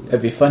ridiculous, isn't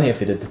It'd be funny if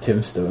he did the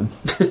tombstone.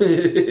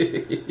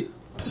 it?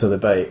 So the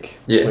bike,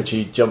 Yeah. which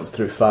he jumped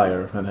through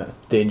fire and it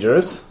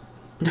dangerous.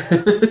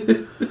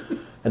 And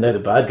now the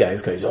bad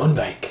guy's got his own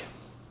bike.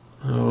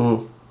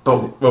 Oh.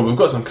 But, well, we've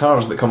got some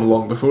cars that come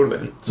along before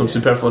then. Some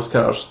superfluous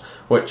cars,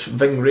 which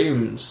Ving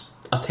Rhames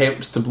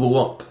attempts to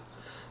blow up.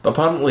 But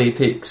apparently it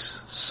takes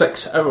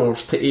 6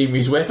 hours to aim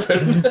his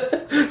weapon.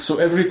 So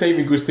every time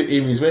he goes to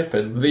aim his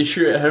weapon, they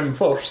shoot at him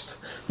first,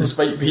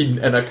 despite being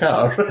in a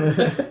car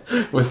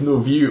with no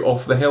view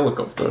off the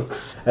helicopter.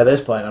 At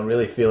this point, I'm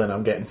really feeling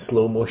I'm getting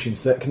slow motion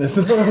sickness.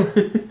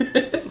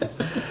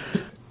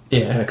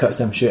 And Yeah. it cuts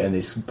to him shooting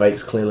these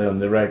bikes clearly on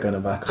the rig on the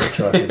back of the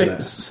truck, isn't it?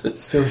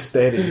 It's so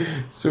steady.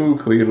 So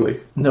clearly.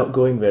 Not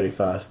going very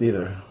fast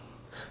either.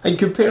 And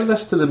compare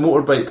this to the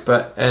motorbike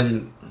bit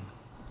in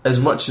as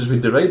much as we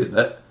derided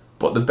it,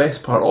 but the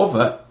best part of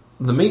it,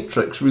 The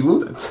Matrix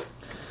Reloaded.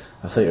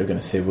 I thought you were going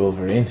to say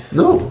Wolverine.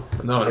 No,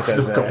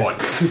 Because, come on.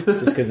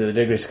 Just because of the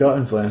Dougray Scott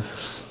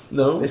influence.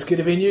 No. This could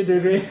have been you,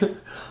 Dougray.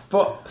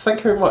 But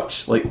think how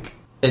much, like,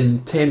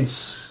 intense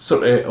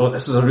sort of, oh,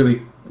 this is a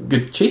really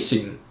good chase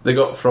scene they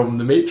got from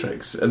The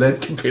Matrix, and then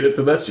compare it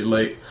to this, you're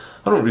like,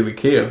 I don't really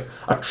care.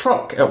 A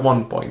truck at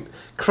one point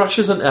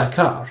crashes into a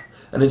car,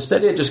 and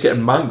instead of it just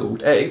getting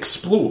mangled, it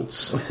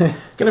explodes.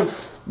 Kind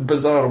of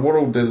bizarre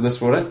world is this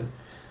we're in.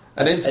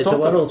 And then It's a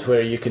world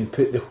where you can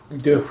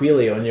do a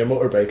wheelie on your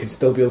motorbike and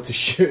still be able to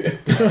shoot.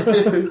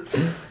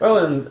 Well,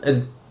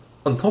 and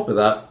on top of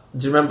that,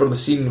 do you remember the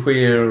scene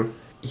where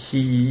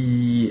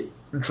he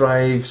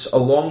drives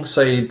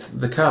alongside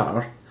the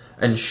car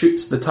and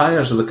shoots the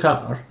tyres of the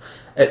car?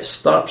 It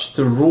starts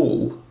to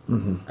roll,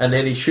 and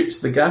then he shoots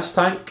the gas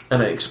tank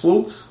and it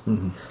explodes.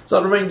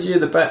 So that reminds you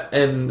of the bit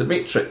in The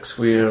Matrix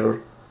where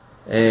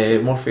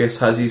Morpheus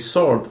has his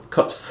sword,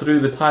 cuts through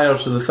the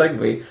tyres of the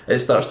Thingy, it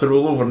starts to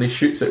roll over and he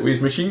shoots it with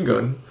his machine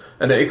gun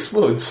and it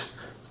explodes.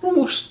 It's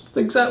almost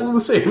exactly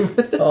the same.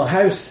 Oh,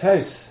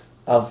 house.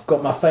 I've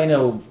got my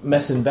final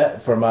missing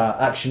bit for my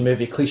action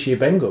movie cliche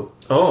bingo.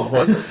 Oh,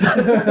 what?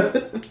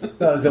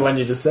 That was the one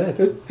you just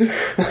said.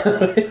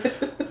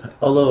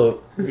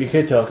 Although, we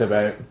could talk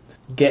about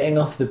getting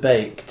off the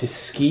bike to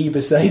ski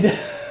beside it.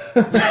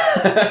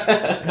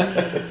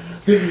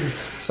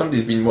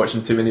 Somebody's been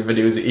watching too many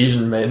videos of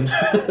Asian men.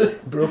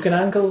 Broken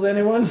ankles,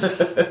 anyone?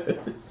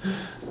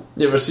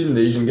 You ever seen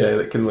the Asian guy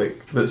that can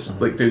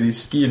do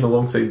these skiing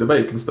alongside the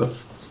bike and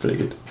stuff? It's pretty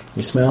good.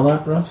 You smell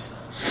that, Ross?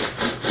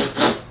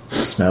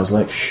 Smells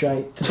like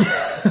shite.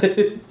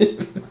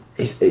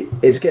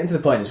 It's getting to the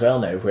point as well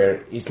now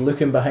where he's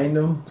looking behind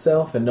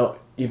himself and not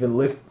even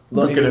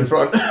Looking in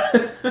front.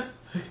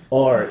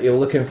 Or he'll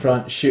look in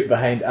front, shoot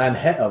behind, and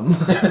hit him.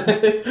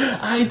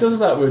 He does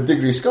that with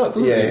Dougray Scott,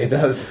 doesn't he? Yeah, he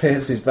does.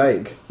 It's his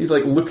bike. He's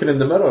like looking in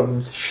the mirror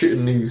and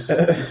shooting these.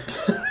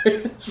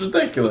 It's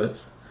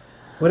ridiculous.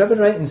 Would I be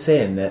right in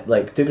saying that,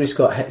 like, Dougray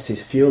Scott hits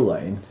his fuel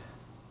line,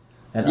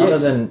 and Yes. other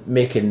than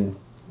making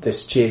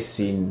this chase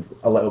scene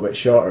a little bit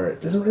shorter,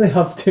 it doesn't really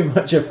have too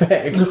much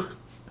effect?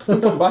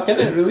 Doesn't come back in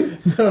it, really.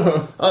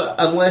 No.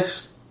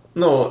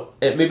 No,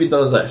 it maybe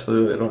does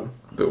actually later on,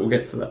 but we'll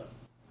get to that.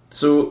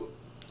 So,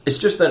 it's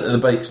just down to the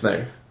bikes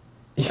now,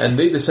 and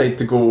they decide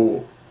to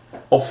go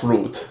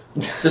off-road,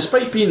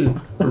 despite being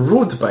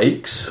road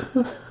bikes.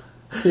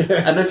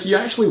 Yeah. And if you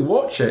actually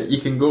watch it, you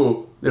can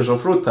go, there's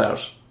off-road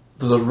tyres,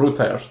 those are road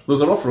tyres,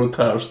 those are off-road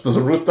tyres, those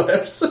are road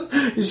tyres.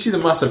 You see the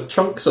massive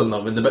chunks on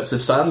them and the bits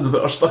of sand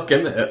that are stuck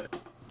in it.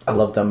 I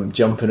love them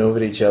jumping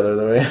over each other,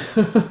 the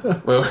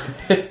way. Well,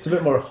 It's a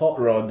bit more Hot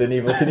Rod than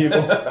Evel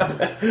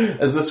Knievel.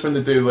 is this when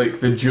they do like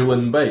the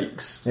dueling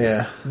bikes?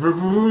 Yeah.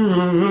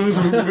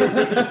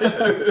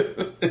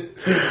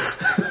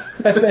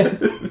 And then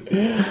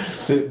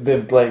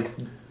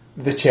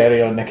the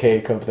cherry on the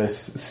cake of this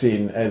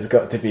scene has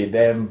got to be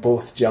them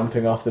both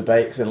jumping off the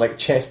bikes and like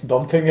chest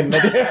bumping in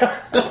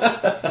midair.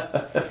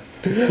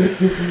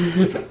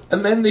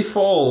 And then they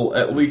fall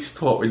at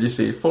least, what would you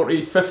say,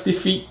 40, 50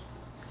 feet?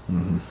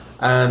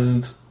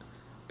 And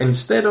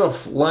instead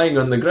of lying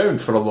on the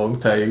ground for a long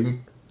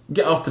time,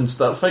 get up and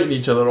start fighting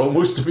each other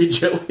almost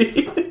immediately.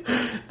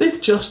 They've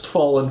just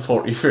fallen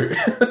 40 foot.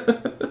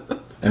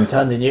 And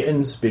Tandy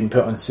Newton's been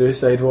put on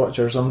suicide watch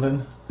or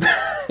something.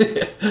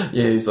 Yeah,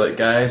 he's like,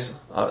 guys,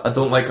 I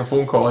don't like a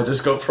phone call I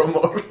just got from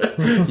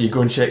her. You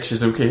go and check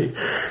she's okay.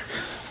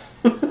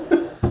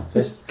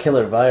 This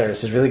killer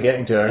virus is really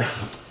getting to her.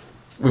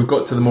 We've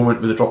got to the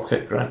moment with the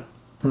dropkick, Grant.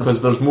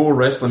 Because there's more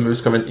wrestling moves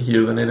coming into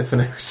here than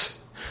anything else.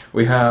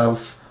 We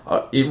have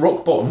he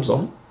rock bottoms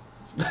on,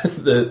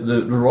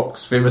 the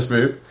Rock's famous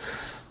move.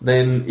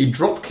 Then he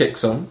drop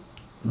kicks him.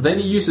 Then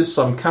he uses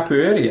some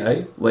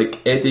capoeira,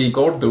 like Eddie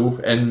Gordo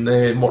in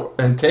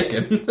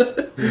Tekken.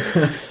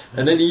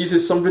 And then he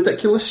uses some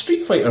ridiculous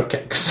Street Fighter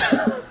kicks.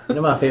 You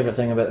know my favourite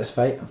thing about this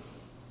fight?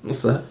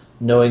 What's that?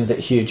 Knowing that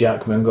Hugh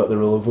Jackman got the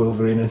role of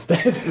Wolverine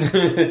instead.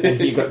 And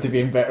he got to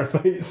be in better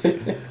fights.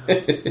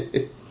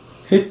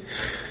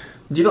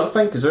 Do you not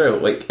think as well,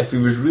 like, if he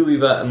was really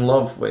that in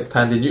love with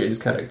Tandy Newton's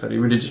character, he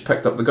would have just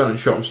picked up the gun and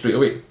shot him straight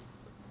away?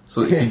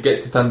 So that he could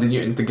get to Tandy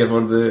Newton to give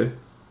her the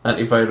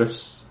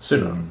antivirus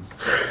sooner.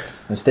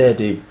 Instead,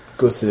 he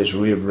goes through this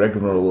weird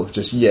rigmarole of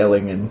just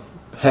yelling and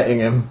hitting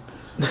him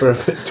for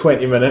about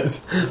 20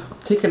 minutes.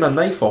 Taking a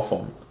knife off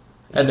him,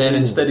 and then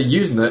instead of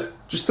using it,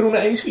 just throwing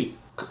it at his feet.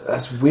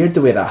 That's weird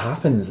the way that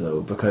happens,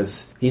 though,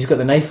 because he's got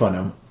the knife on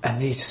him, and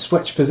they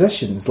switch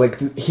positions.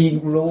 Like, he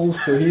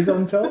rolls so he's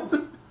on top.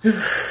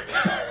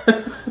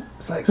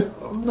 It's like,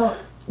 I'm not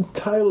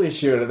entirely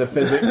sure of the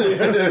physics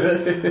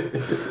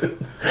here.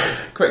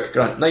 Quick,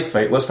 Grant, knife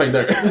fight, let's find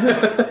out.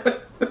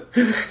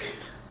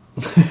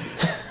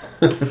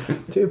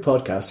 Two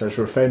podcasters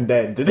were found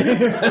dead today.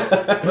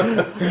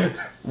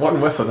 One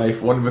with a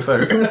knife, one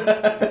without.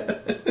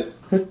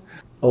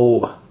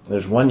 Oh,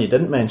 there's one you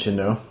didn't mention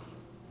though.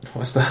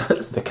 What's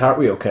that? The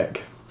cartwheel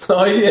kick.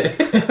 Oh yeah.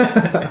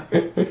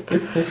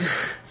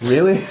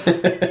 Really?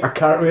 A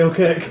cartwheel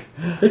kick?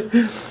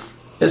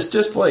 It's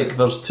just like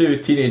there's two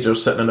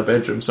teenagers sitting in a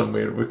bedroom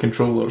somewhere with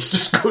controllers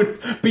just going,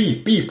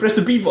 B, press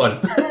the B button.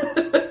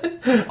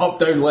 Up,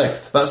 down,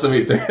 left. That's the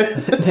way to do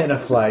it. And then a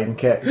flying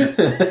kick.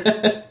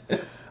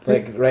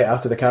 Like, right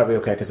after the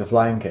cartwheel kick is a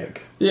flying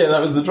kick. Yeah,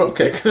 that was the drop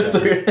kick.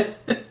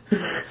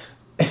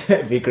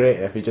 It'd be great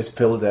if he just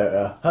pulled out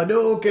a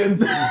Hadouken.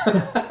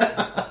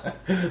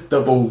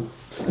 double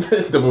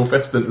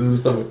fist into the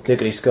stomach.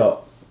 Diggory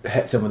Scott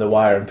hits him with a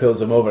wire and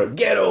pulls him over.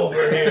 Get over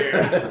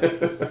here!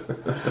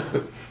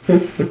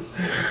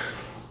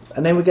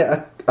 And then we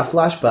get a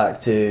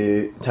flashback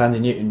to Tandy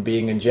Newton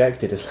being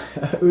injected. It's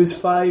like, it was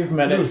 5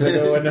 minutes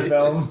ago in the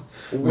film.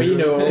 We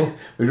know.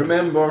 We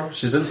remember.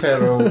 She's in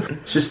peril.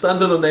 She's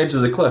standing on the edge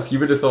of the cliff. You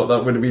would have thought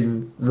that would have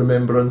been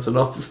remembrance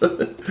enough.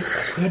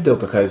 It's weird though,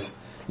 because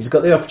he's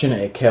got the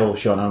opportunity to kill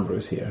Sean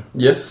Ambrose here.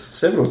 Yes,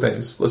 several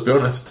times. Let's be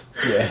honest.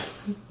 Yeah,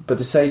 but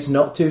decides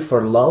not to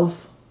for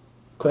love?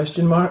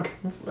 Question mark.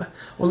 I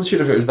wasn't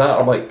sure if it was that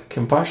or like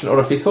compassion, or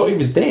if he thought he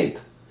was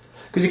dead.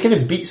 Because he kind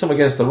of beats him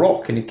against the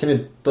rock and he kind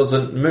of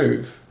doesn't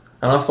move.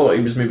 And I thought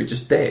he was maybe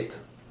just dead.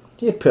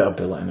 You put a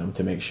bullet in him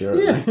to make sure.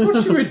 Yeah, of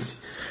course you would.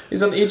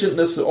 He's an agent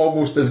that's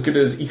almost as good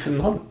as Ethan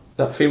Hunt,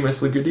 that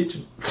famously good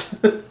agent.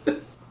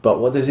 But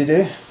what does he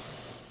do?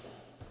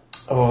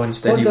 Oh,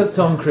 instead What does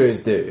Tom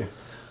Cruise do?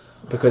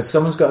 Because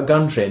someone's got a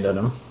gun trained on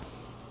him.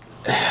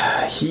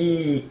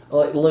 he...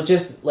 Let's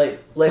just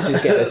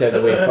get this out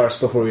of the way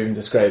first before we even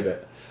describe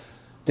it.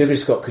 Diggory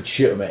Scott could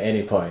shoot him at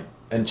any point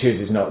and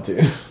chooses not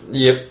to.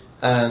 Yep.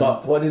 And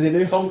but what does he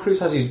do? Tom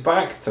Cruise has his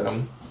back to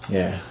him,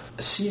 Yeah.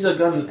 sees a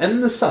gun in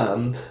the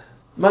sand,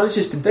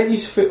 manages to dig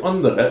his foot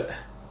under it,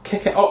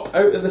 kick it up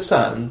out of the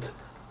sand,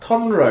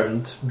 turn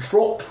round,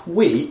 drop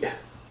weight,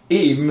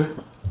 aim,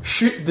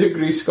 shoot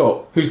Diggory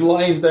Scott, who's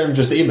lying down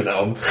just aiming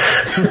at him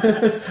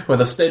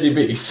with a steady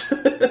base,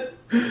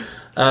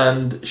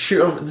 and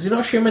shoot him. Does he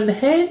not shoot him in the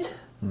head?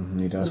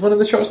 He does. Does one of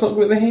the shots not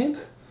go at the head?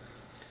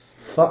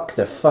 Fuck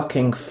the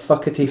fucking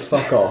fuckety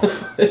fuck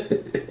off.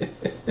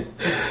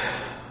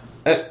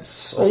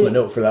 That's my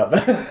note for that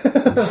bit.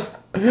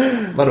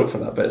 My note for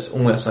that bit is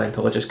only a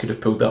Scientologist could have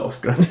pulled that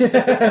off, Grant.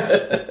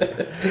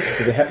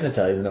 Is he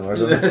hypnotising him or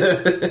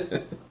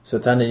something? So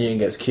Tandy Newton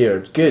gets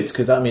cured. Good,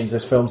 because that means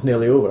this film's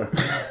nearly over.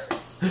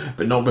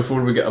 But not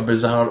before we get a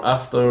bizarre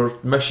after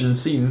mission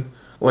scene,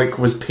 like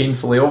was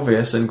painfully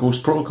obvious in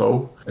Ghost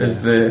Protocol,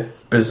 is the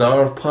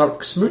bizarre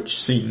park smooch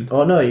scene.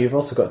 Oh no, you've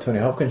also got Tony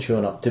Hopkins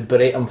showing up to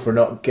berate him for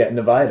not getting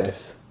the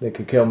virus. They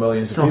could kill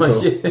millions of people.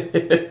 Oh,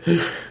 yeah.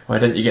 Why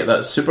didn't you get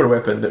that super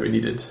weapon that we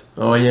needed?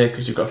 Oh yeah,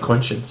 because you've got a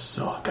conscience.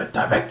 Oh, god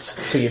damn it.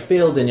 So you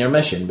failed in your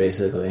mission,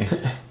 basically.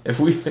 If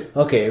we...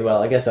 Okay,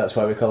 well, I guess that's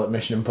why we call it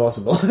Mission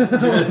Impossible.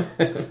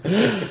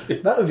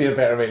 That would be a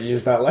better way to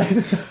use that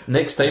line.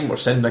 Next time we're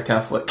sending a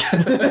Catholic.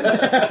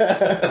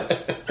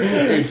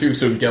 I'd feel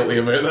so guilty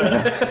about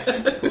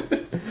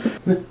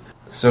that.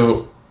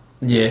 So,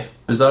 yeah,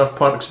 bizarre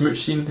park smooch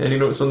scene. Any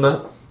notes on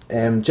that?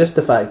 Just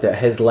the fact that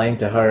his line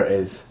to her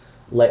is,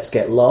 "Let's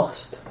get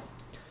lost,"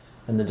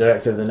 and the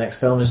director of the next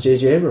film is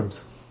J.J.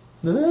 Abrams.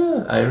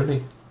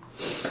 Irony.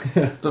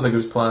 Don't think it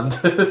was planned.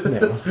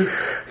 No.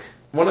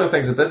 One of the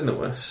things I did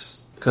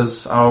notice,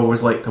 because I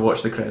always like to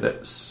watch the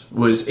credits,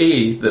 was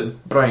that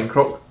Brian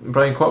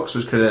Cox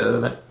was credited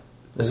in it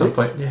at some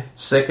point. Yeah,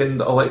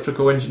 second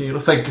electrical engineer,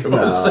 I think it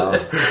was.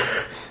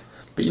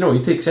 But you know,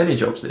 he takes any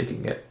jobs that he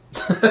can get.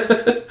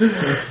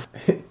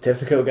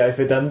 Typical guy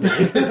for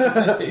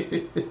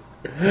Dundee.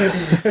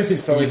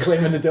 He's probably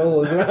claiming the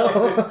dole as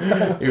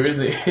well. He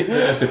wasn't. He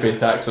didn't have to pay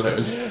tax on it.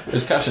 It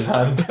was cash in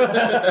hand.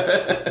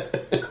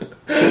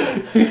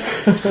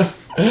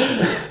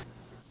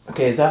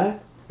 Okay, is that it?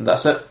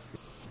 That's it.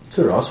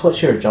 So Ross,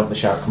 what's your jump the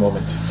shark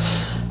moment?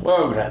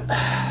 Well, Grant,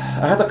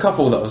 I had a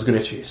couple that I was going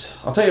to choose.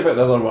 I'll tell you about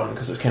the other one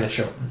because it's kind of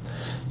short.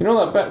 You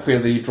know that bit where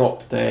they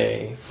dropped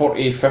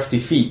 40, 50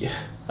 feet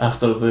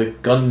after the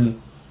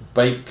gun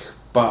bike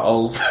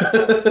battle?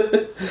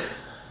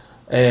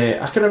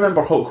 I can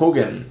remember Hulk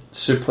Hogan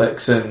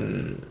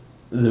suplexing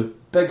the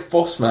big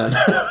boss man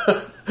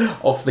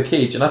off the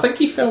cage, and I think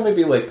he fell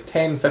maybe like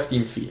 10,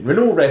 15 feet. And we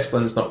know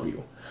wrestling's not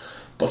real,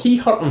 but he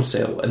hurt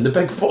himself, and the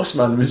big boss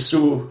man was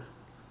so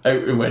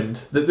out of wind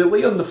that they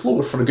lay on the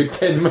floor for a good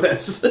 10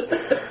 minutes.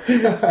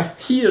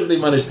 Here they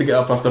managed to get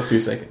up after 2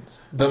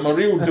 seconds. But my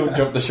real don't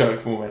jump the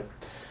shark moment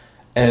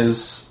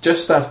is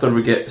just after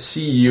we get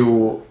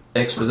CEO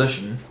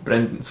exposition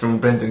from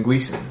Brendan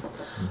Gleeson,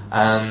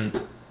 and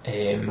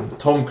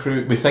Tom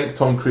Cruise. We think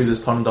Tom Cruise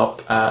has turned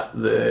up at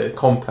the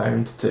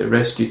compound to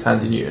rescue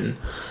Tandy Newton,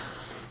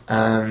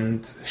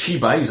 and she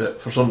buys it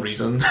for some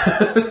reason.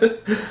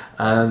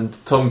 And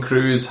Tom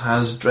Cruise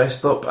has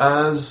dressed up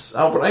as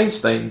Albert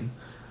Einstein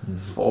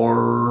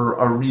for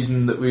a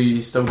reason that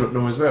we still don't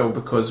know as well,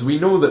 because we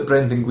know that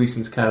Brendan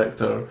Gleeson's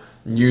character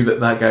knew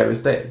that guy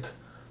was dead,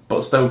 but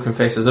still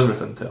confesses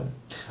everything to him.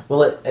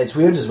 Well, it's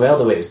weird as well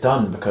the way it's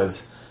done,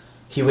 because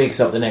he wakes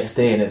up the next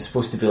day and it's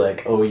supposed to be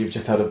like, oh, you've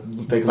just had a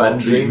big Bad long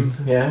dream.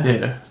 Yeah.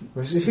 Yeah.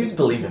 Who's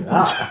believing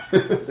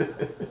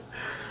that?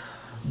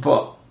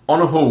 But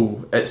on a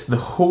whole, it's the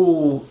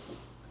whole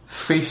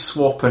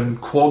face-swapping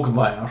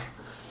quagmire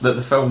that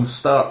the film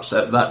starts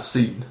at that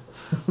scene,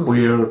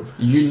 where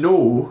you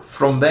know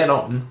from then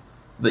on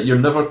that you're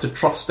never to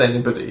trust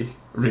anybody,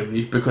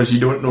 really, because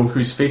you don't know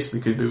whose face they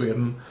could be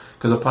wearing,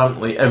 because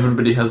apparently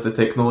everybody has the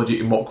technology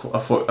to mock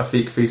a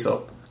fake face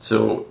up.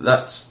 So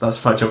that's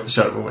my jump the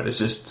shark moment. It's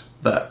just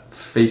that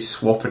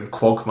face-swapping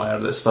quagmire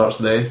that starts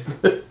then.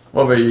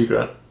 What about you,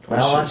 Grant?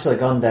 Well, I've actually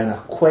gone down a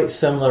quite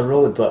similar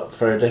road, but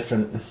for a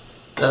different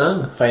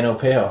final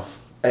payoff.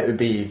 It would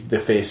be the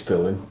face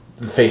pulling,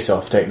 the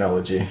face-off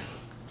technology.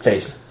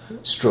 Face.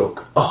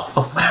 Stroke.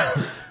 Off.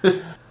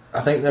 I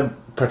think the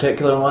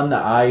particular one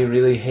that I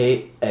really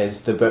hate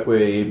is the bit where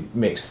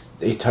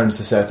he turns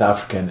the South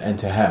African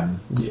into him.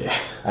 Yeah.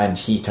 And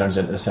he turns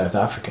into the South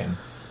African.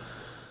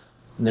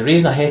 And the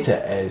reason I hate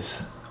it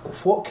is,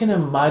 what kind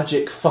of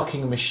magic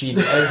fucking machine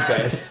is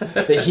this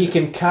that he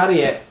can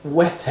carry it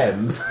with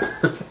him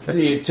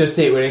to a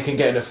state where he can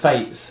get into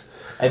fights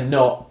and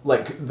not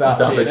like that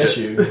be an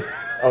issue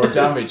or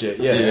damage it?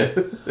 Yeah.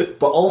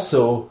 But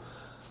also,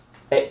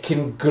 it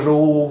can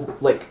grow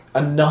like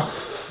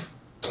enough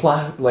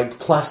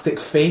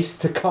plastic face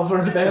to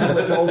cover them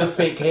with all the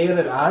fake hair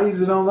and eyes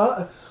and all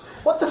that.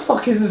 What the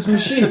fuck is this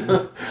machine?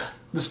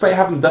 Despite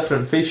having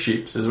different face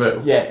shapes as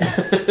well. Yeah.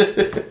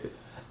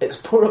 It's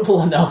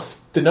portable enough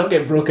to not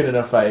get broken in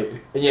a fight,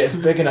 and yet it's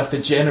big enough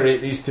to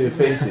generate these two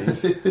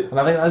faces. And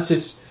I think that's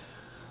just,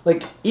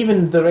 like,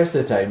 even the rest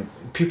of the time,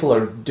 people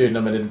are doing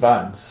them in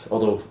advance.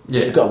 Although,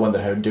 you've got to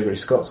wonder how Dougray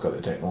Scott's got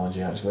the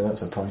technology, actually.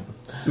 That's a point.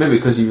 Maybe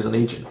because he was an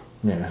agent.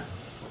 Yeah.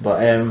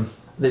 But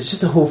it's just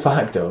the whole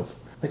fact of,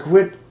 like,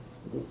 where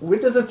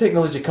does this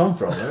technology come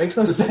from? It makes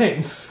no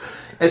sense.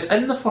 It's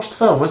in the first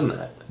film, isn't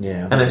it?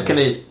 Yeah. And it's kind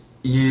of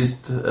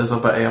used as a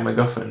bit of a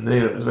MacGuffin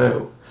there as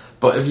well.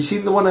 But have you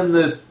seen the one in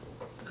the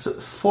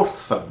fourth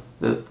film,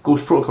 the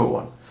Ghost Protocol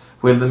one,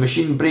 where the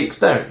machine breaks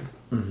down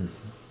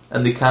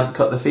and they can't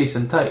cut the face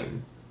in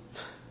time?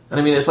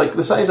 And I mean, it's like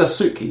the size of a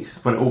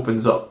suitcase when it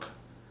opens up,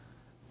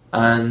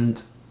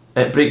 and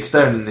it breaks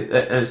down, and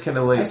it's kind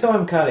of like... I saw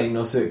him carrying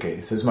no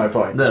suitcase, is my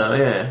point. No,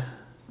 yeah.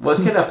 Well,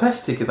 it's kind of a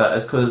piss take of that,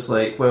 is because it's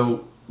like,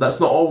 well,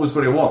 that's not always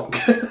going to work.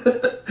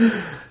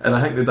 And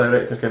I think the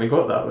director kind of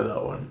got that with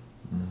that one.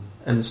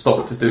 And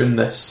stopped doing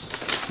this.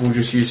 We'll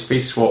just use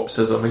face swaps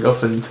as a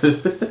MacGuffin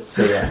to...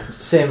 So yeah,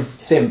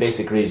 same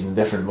basic reason,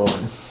 different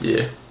moment.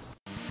 Yeah.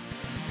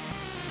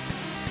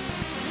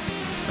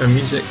 Our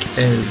music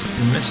is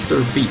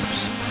Mr.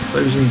 Beeps,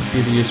 1,000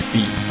 Furious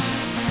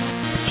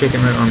Beeps. Check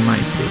him out on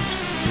MySpace.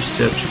 Just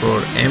search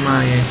for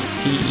MisterBeep.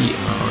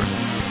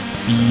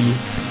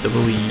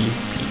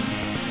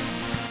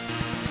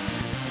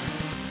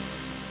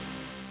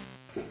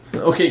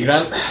 Okay,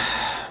 Grant.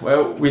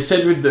 Well, we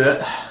said we'd do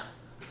it.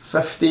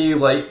 50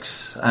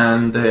 likes,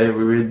 and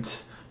we would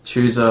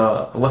choose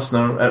a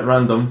listener at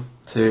random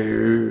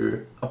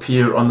to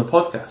appear on the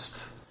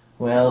podcast.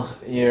 Well,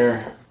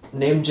 your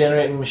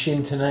name-generating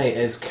machine tonight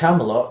is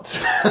Camelot.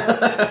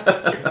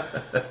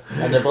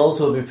 And the balls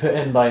will be put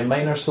in by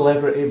minor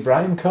celebrity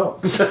Brian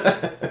Cox.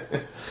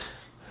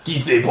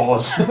 Geez, they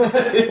balls.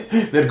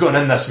 They're going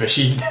in this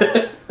machine.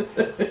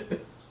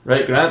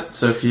 Right, Grant,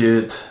 so if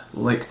you'd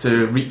like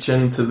to reach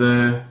into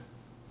the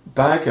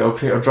bag, I'll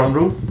create a drum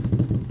roll.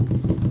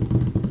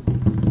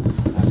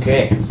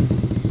 Okay.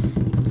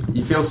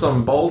 You feel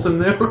some balls in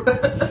there?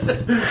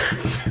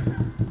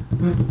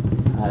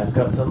 I've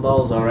got some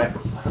balls, alright.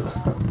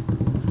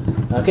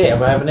 Okay,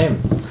 I have a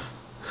name.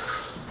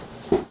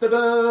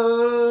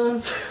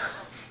 Ta-da!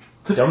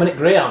 Dominic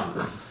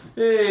Graham.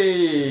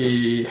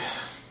 Hey!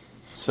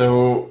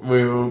 So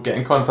we'll get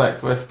in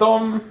contact with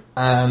Dom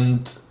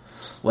and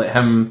let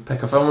him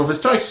pick a film of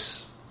his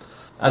choice.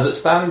 As it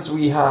stands,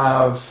 we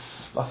have,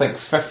 I think,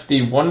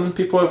 51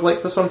 people have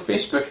liked us on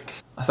Facebook.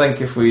 I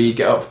think if we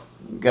get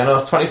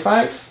another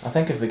 25. I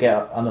think if we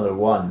get another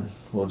one,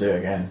 we'll do it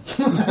again.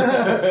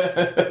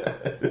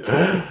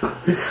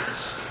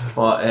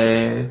 But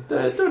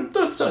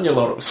don't sit on your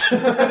laurels.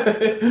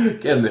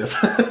 Get in there.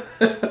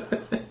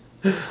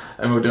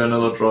 And we'll do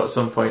another draw at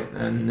some point,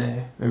 and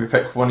maybe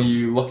pick one of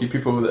you lucky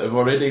people that have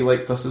already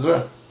liked us as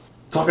well.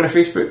 Talking of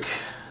Facebook,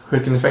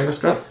 where can they find us,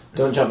 Grant?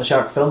 Don't Jump the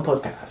Shark Film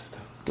Podcast.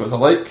 Give us a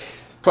like.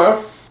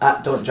 Twitter.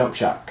 At Don't Jump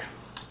Shark.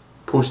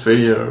 Post where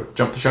your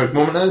Jump the Shark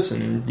moment is,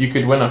 and you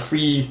could win a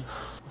free?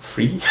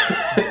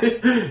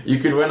 You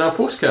could win a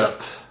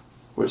postcard,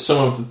 which some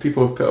of the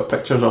people have put up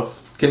pictures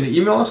of. Can they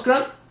email us,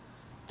 Grant?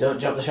 Don't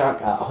Jump the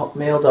Shark at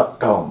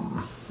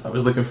hotmail.com. I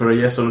was looking for a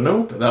yes or a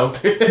no, but that'll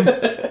do.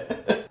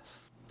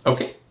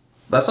 Okay,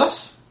 that's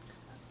us.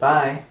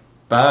 Bye.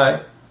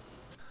 Bye.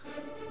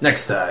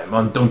 Next time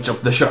on Don't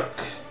Jump the Shark,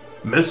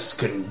 Miss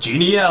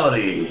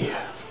Congeniality.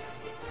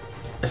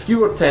 If you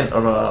were to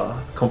enter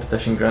a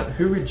competition, Grant,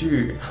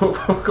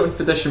 what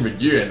competition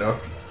would you enter?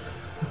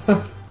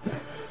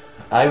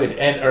 I would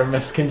enter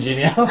Miss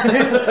Congeniality.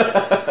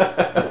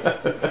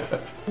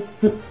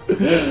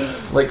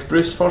 Like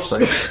Bruce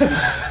Forsyth.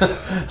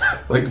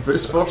 Like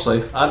Bruce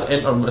Forsyth and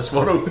enter Miss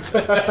World.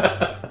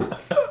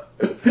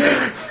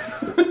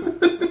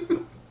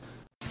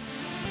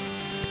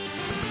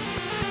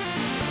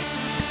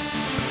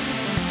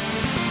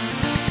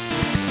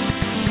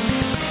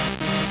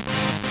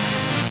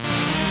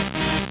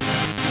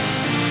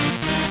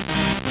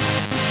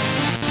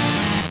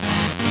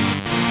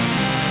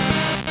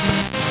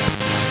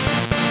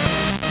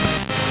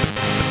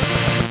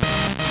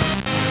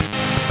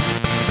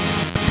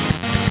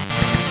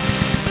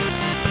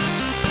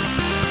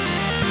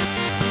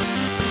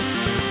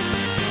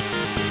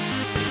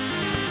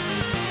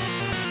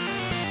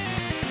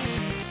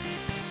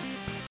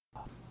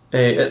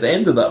 At the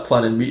end of that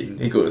planning meeting,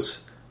 he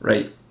goes,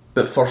 right,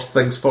 but first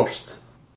things first.